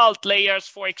cobalt layers,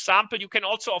 for example, you can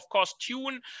also, of course,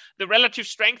 tune the relative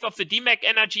strength of the DMAC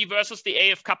energy versus the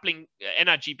AF coupling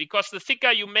energy, because the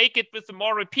thicker you make it with the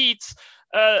more repeats,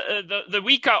 the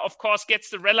weaker, of course, gets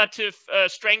the relative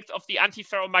strength of the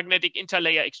antiferromagnetic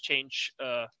interlayer exchange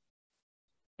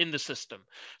in the system.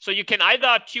 So you can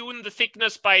either tune the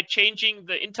thickness by changing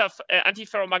the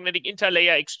antiferromagnetic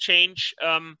interlayer exchange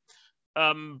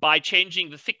by changing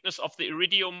the thickness of the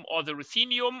iridium or the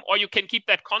ruthenium, or you can keep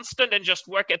that constant and just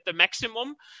work at the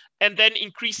maximum and then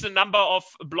increase the number of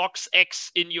blocks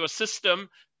X in your system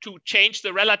to change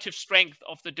the relative strength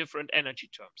of the different energy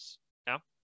terms. Yeah.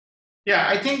 Yeah,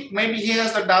 I think maybe he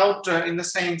has a doubt in the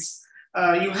sense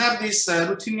you have this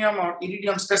ruthenium or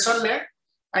iridium special layer,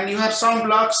 and you have some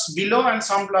blocks below and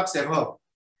some blocks above.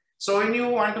 So when you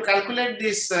want to calculate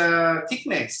this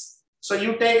thickness, so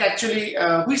you take actually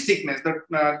which thickness,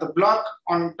 the block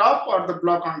on top or the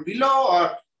block on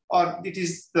below, or it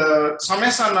is the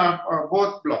summation of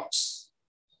both blocks?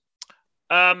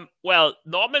 Well,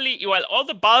 normally, all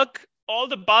the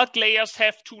bulk layers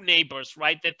have two neighbors,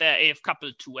 right? That they're AF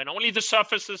coupled to, and only the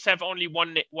surfaces have only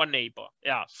one neighbor.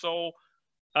 Yeah. So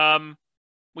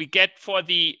we get for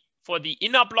the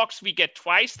inner blocks, we get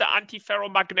twice the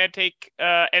antiferromagnetic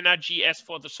energy as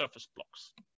for the surface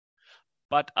blocks.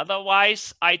 But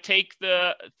otherwise, I take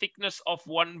the thickness of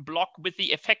one block with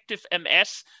the effective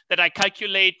MS that I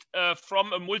calculate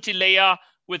from a multi-layer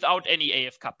without any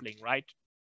AF coupling, right?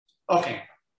 Okay.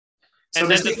 So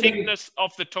and then the thickness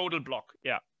of the total block,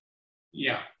 yeah.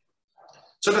 Yeah.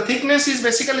 So the thickness is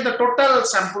basically the total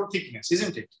sample thickness,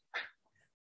 isn't it?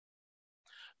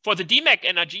 For the DMAC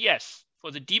energy, yes.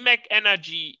 For the DMAC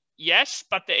energy, yes,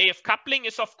 but the AF coupling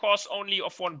is, of course, only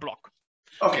of one block.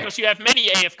 Okay. Because you have many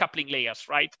AF coupling layers,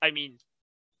 right? I mean.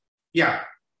 Yeah,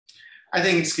 I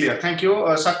think it's clear. Thank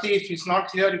you. Sakti, if it's not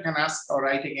clear, you can ask or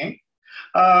write again.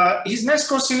 His next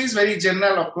question is very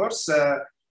general, of course.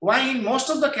 Why in most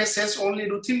of the cases, only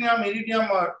ruthenium, iridium,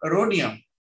 or rhodium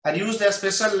are used as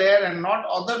special layer and not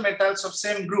other metals of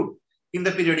same group in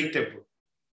the periodic table?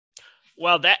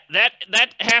 Well, that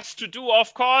has to do,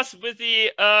 of course, with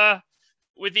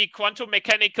the quantum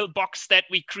mechanical box that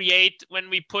we create when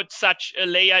we put such a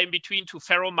layer in between two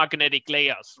ferromagnetic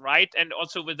layers, right? And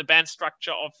also with the band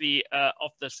structure of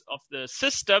the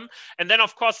system. And then,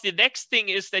 of course, the next thing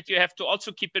is that you have to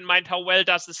also keep in mind how well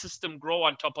does the system grow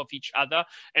on top of each other,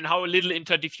 and how little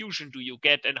interdiffusion do you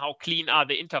get, and how clean are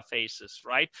the interfaces,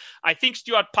 right? I think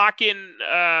Stuart Parkin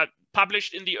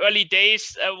published in the early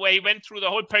days where he went through the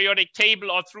whole periodic table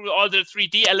or through all the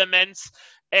 3D elements.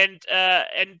 and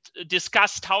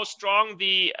discussed how strong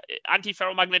the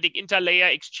antiferromagnetic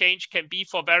interlayer exchange can be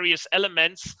for various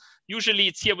elements. Usually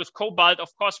it's here with cobalt. Of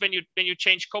course, when you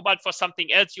change cobalt for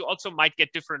something else, you also might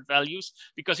get different values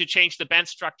because you change the band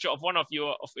structure of one of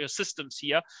your systems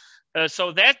here.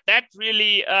 So that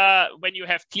really, when you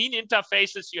have clean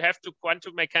interfaces, you have to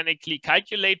quantum mechanically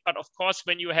calculate. But of course,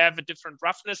 when you have a different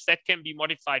roughness, that can be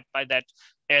modified by that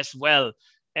as well.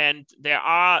 And there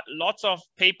are lots of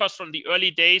papers from the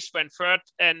early days when Firth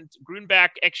and Grünberg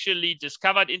actually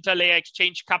discovered interlayer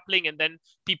exchange coupling, and then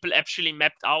people actually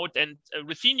mapped out. And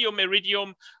ruthenium,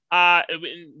 iridium,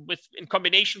 in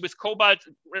combination with cobalt,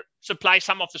 supply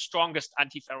some of the strongest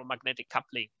antiferromagnetic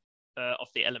coupling of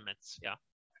the elements. Yeah.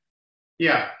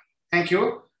 Yeah. Thank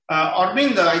you,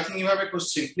 Arvind. I think you have a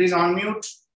question. Please unmute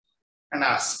and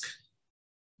ask.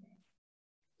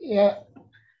 Yeah.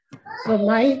 So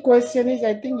my question is,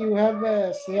 I think you have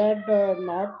shared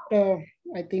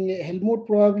I think Helmut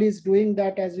probably is doing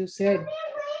that, as you said.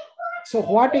 So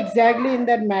what exactly in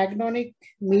that magnonic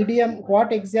medium,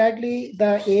 what exactly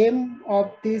the aim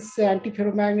of this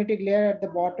antiferromagnetic layer at the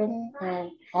bottom,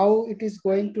 how it is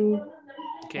going to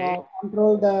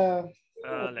control the...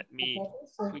 let me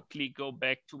quickly go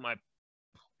back to my,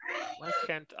 why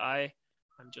can't I?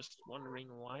 I'm just wondering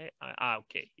why.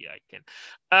 Okay, yeah, I can.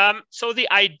 So the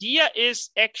idea is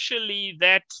actually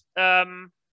that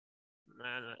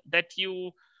that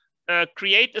you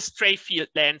create a stray field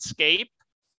landscape,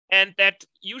 and that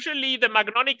usually the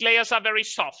magnonic layers are very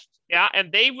soft, yeah,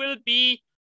 and they will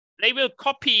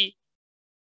copy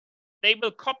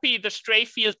the stray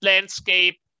field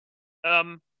landscape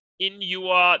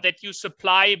that you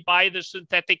supply by the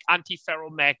synthetic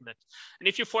antiferromagnet. And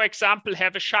if you, for example,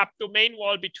 have a sharp domain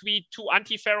wall between two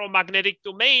antiferromagnetic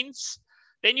domains,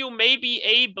 then you may be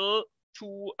able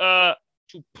to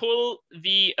pull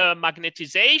the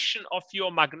magnetization of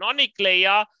your magnonic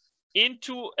layer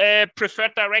into a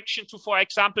preferred direction to, for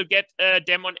example, get a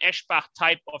Demon-Eschbach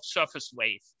type of surface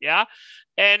wave. Yeah,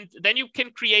 and then you can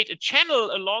create a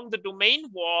channel along the domain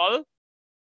wall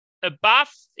above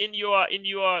in your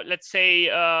let's say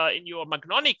in your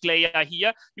magnonic layer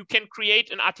here. You can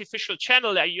create an artificial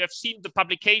channel. You have seen the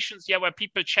publications here where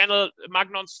people channel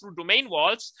magnons through domain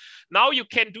walls. Now you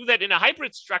can do that in a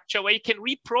hybrid structure where you can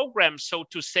reprogram, so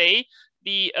to say,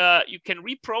 you can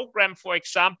reprogram, for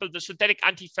example, the synthetic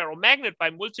antiferromagnet by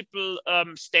multiple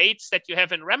states that you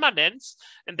have in remanence,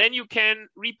 and then you can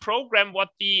reprogram what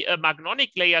the magnonic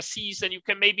layer sees, and you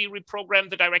can maybe reprogram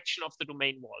the direction of the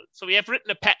domain wall. So we have written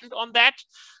a patent on that,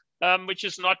 which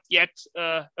is not yet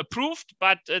approved,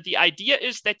 but the idea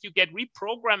is that you get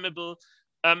reprogrammable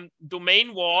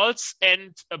domain walls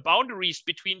and boundaries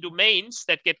between domains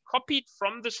that get copied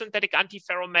from the synthetic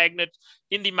antiferromagnet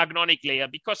in the magnonic layer,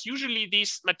 because usually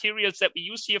these materials that we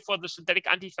use here for the synthetic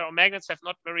antiferromagnets have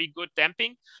not very good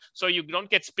damping, so you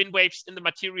don't get spin waves in the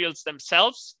materials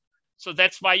themselves. So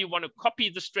that's why you want to copy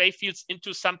the stray fields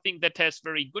into something that has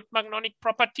very good magnonic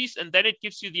properties. And then it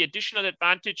gives you the additional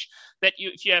advantage that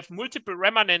if you have multiple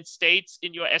remanent states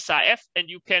in your SRF, and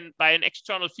you can, by an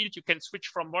external field, you can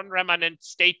switch from one remanent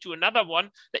state to another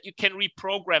one, that you can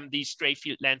reprogram these stray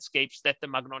field landscapes that the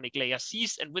magnonic layer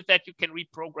sees. And with that, you can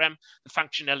reprogram the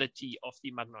functionality of the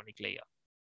magnonic layer.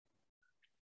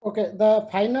 Okay, the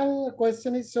final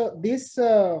question is, so this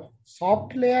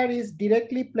soft layer is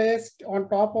directly placed on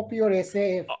top of your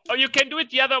SAF? Or you can do it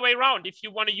the other way around. If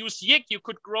you want to use YIG, you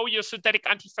could grow your synthetic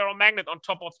antiferromagnet on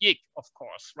top of YIG, of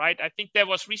course, right? I think there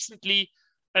was recently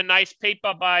a nice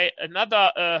paper by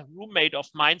another roommate of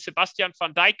mine, Sebastian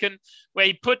van Dijken, where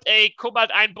he put a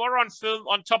cobalt iron boron film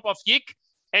on top of YIG,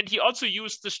 and he also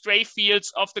used the stray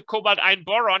fields of the cobalt iron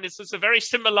boron. This is a very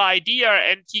similar idea,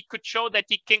 and he could show that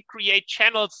he can create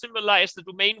channels similar as the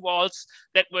domain walls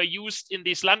that were used in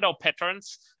these Landau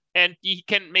patterns, and he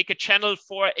can make a channel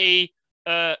for a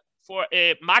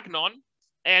magnon,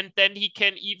 and then he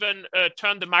can even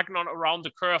turn the magnon around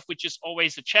the curve, which is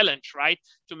always a challenge, right?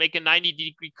 To make a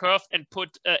 90-degree curve and put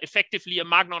effectively a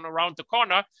magnon around the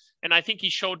corner. And I think he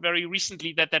showed very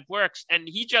recently that that works. And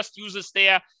he just uses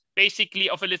there basically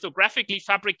of a lithographically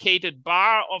fabricated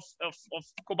bar of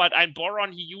cobalt iron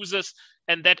boron he uses,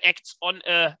 and that acts on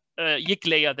a YIG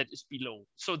layer that is below.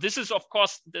 So this is, of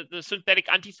course, the synthetic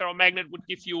antiferromagnet would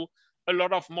give you a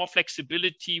lot of more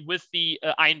flexibility with the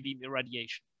ion beam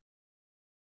irradiation.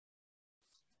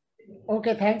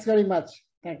 Okay, thanks very much.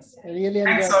 Thanks. I really enjoyed.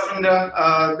 Thanks,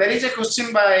 Arvind. There is a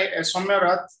question by Soumya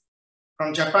Rath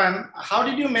from Japan. How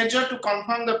did you measure to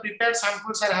confirm the prepared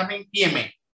samples are having PMA?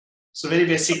 So very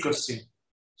basic question.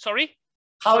 Sorry?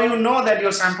 How you know that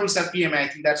your samples are PMA? I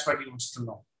think that's what he wants to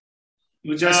know.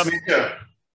 You just measure.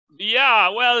 Yeah,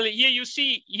 well, here you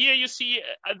see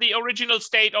the original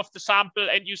state of the sample,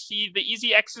 and you see the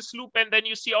easy axis loop, and then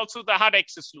you see also the hard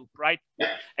axis loop, right?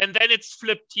 Yeah. And then it's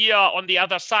flipped here on the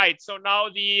other side. So now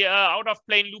the out of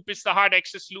plane loop is the hard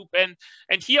axis loop, and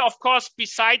here, of course,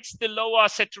 besides the lower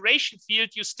saturation field,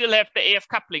 you still have the AF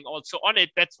coupling also on it.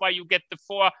 That's why you get the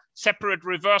 4 separate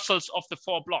reversals of the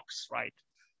 4 blocks, right?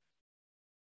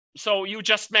 So you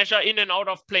just measure in and out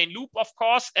of plane loop, of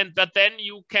course, but then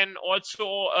you can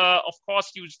also, of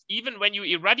course, use, even when you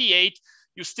irradiate,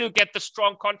 you still get the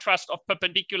strong contrast of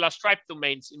perpendicular stripe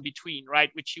domains in between,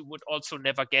 right? Which you would also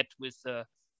never get with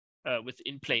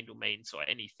in-plane domains or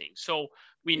anything. So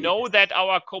we know that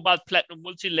our cobalt platinum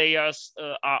multilayers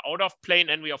are out of plane,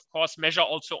 and we of course measure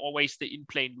also always the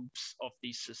in-plane loops of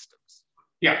these systems.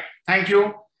 Yeah, thank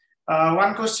you.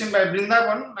 One question by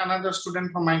Brindavan, another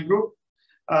student from my group.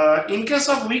 In case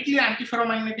of weakly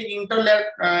antiferromagnetic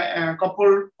interlayer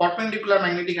coupled perpendicular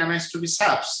magnetic anisotropy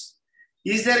SAPs,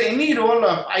 is there any role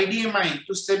of IDMI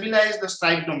to stabilize the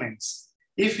stripe domains?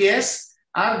 If yes,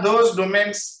 are those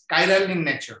domains chiral in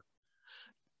nature?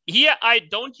 Here, I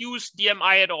don't use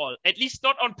DMI at all, at least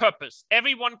not on purpose.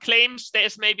 Everyone claims there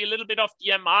is maybe a little bit of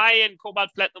DMI in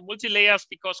cobalt platinum multilayers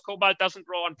because cobalt doesn't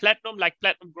grow on platinum like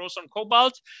platinum grows on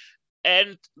cobalt.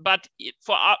 But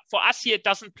for us here, it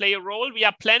doesn't play a role. We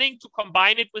are planning to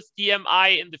combine it with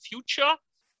DMI in the future,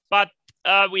 but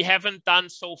we haven't done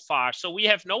so far. So we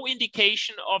have no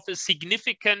indication of a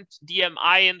significant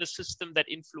DMI in the system that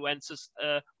influences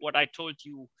what I told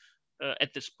you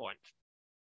at this point.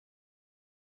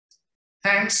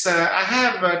 Thanks. I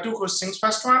have 2 questions.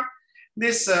 First one,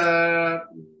 this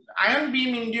ion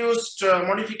beam induced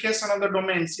modification of the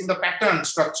domains in the pattern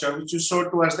structure, which you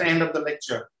showed towards the end of the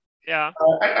lecture. Yeah.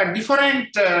 At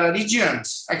different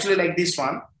regions, actually like this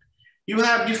one, you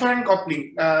have different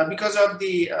coupling because of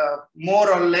the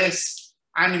more or less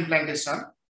ion implantation.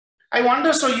 I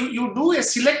wonder, so you do a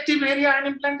selective area ion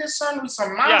implantation with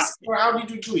some mask, or how did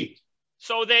you do it?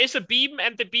 So there is a beam,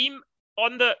 and the beam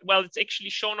on the, well, it's actually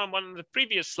shown on one of the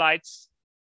previous slides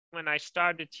when I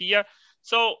started here.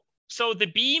 So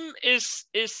the beam is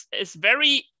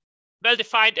very well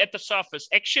defined at the surface.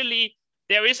 Actually,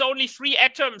 there is only 3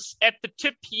 atoms at the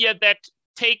tip here that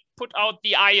put out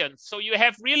the ions. So you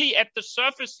have really at the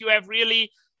surface, you have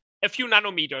really a few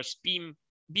nanometers beam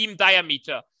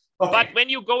diameter. Okay. But when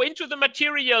you go into the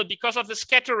material, because of the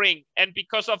scattering and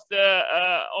because of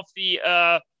the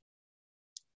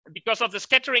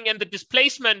scattering and the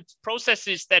displacement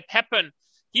processes that happen,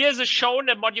 here's shown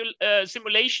a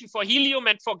simulation for helium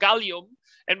and for gallium.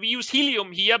 And we use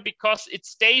helium here because it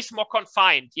stays more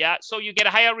confined. Yeah, so you get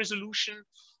a higher resolution,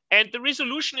 and the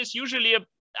resolution is usually,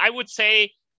 I would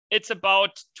say, it's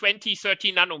about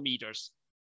 20-30 nanometers.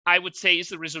 I would say is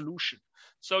the resolution.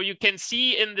 So you can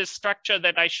see in this structure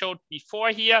that I showed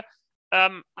before here.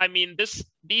 I mean,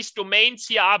 these domains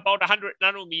here are about 100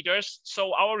 nanometers.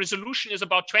 So our resolution is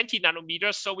about 20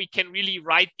 nanometers. So we can really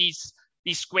write these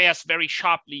squares very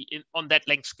sharply on that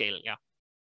length scale. Yeah.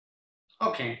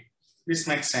 Okay. This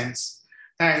makes sense.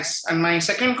 Thanks. And my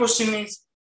second question is,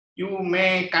 you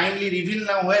may kindly reveal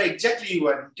now where exactly you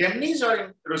are, in Chemnitz or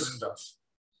in Rosendorf?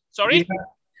 Sorry?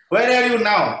 Where are you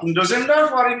now, in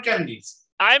Rosendorf or in Chemnitz?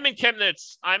 I'm in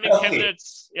Chemnitz.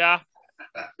 Chemnitz, yeah.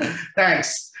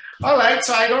 Thanks. All right,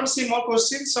 so I don't see more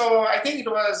questions. So I think it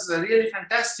was a really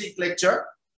fantastic lecture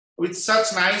with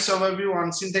such nice overview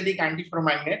on synthetic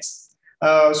antiferromagnets.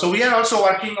 So we are also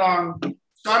working on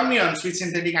fermions with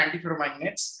synthetic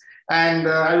antiferromagnets. And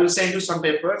I will send you some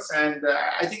papers. And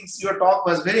I think your talk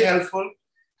was very helpful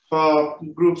for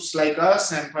groups like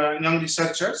us and for young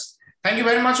researchers. Thank you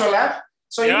very much, Olav.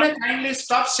 So you may kindly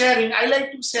stop sharing. I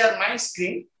like to share my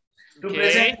screen to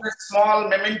present a small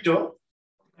memento.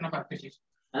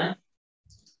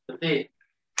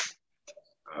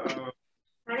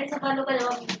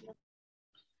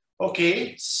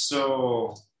 Okay,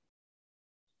 so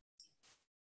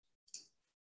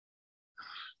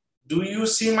do you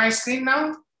see my screen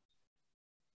now?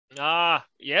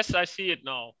 Yes, I see it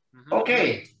now. Mm-hmm.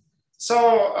 Okay,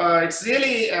 so it's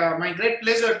really my great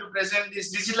pleasure to present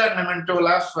this digital memento,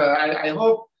 Olav. I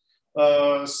hope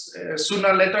sooner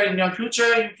or later in your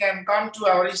future, you can come to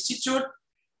our institute.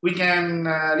 We can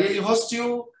really host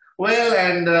you well,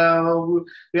 and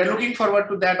we are looking forward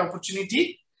to that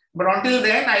opportunity. But until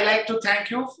then, I like to thank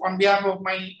you on behalf of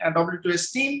my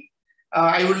W2S team.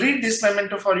 I will read this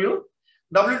memento for you.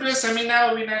 W2S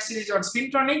Seminar Webinar Series on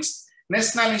Spintronics,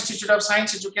 National Institute of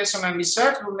Science, Education and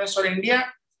Research, Bhubaneswar, India.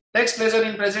 Takes pleasure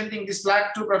in presenting this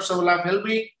plaque to Professor Olav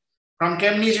Hellwig from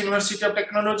Chemnitz University of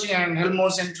Technology and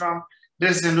Helmholtz Zentrum,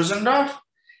 Dresden-Rosendorf.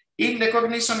 in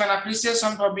recognition and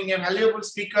appreciation for being a valuable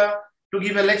speaker to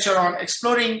give a lecture on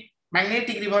exploring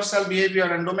magnetic reversal behavior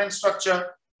and domain structure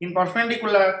in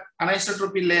perpendicular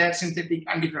anisotropy layer synthetic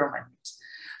antiferromagnets.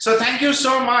 So thank you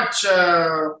so much,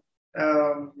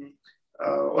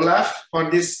 Olav, for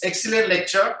this excellent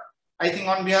lecture. I think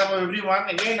on behalf of everyone,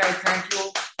 again, I thank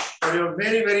you for your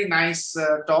very, very nice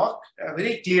talk,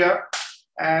 very clear.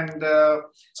 And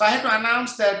so I have to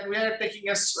announce that we are taking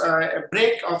a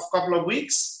break of a couple of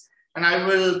weeks, and I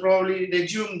will probably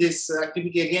resume this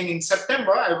activity again in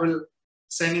September. I will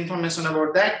send information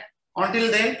about that.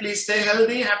 Until then, please stay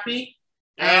healthy, happy,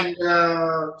 and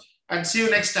see you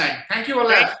next time. Thank you,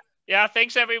 Olav.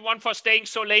 Thanks everyone for staying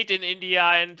so late in India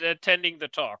and attending the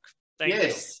talk. Thank you.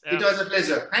 It was a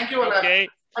pleasure. Thank you, Olav. Okay.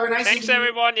 Have a nice Thanks evening.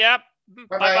 everyone.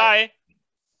 Bye-bye. Bye-bye.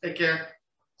 Take care.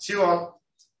 See you all.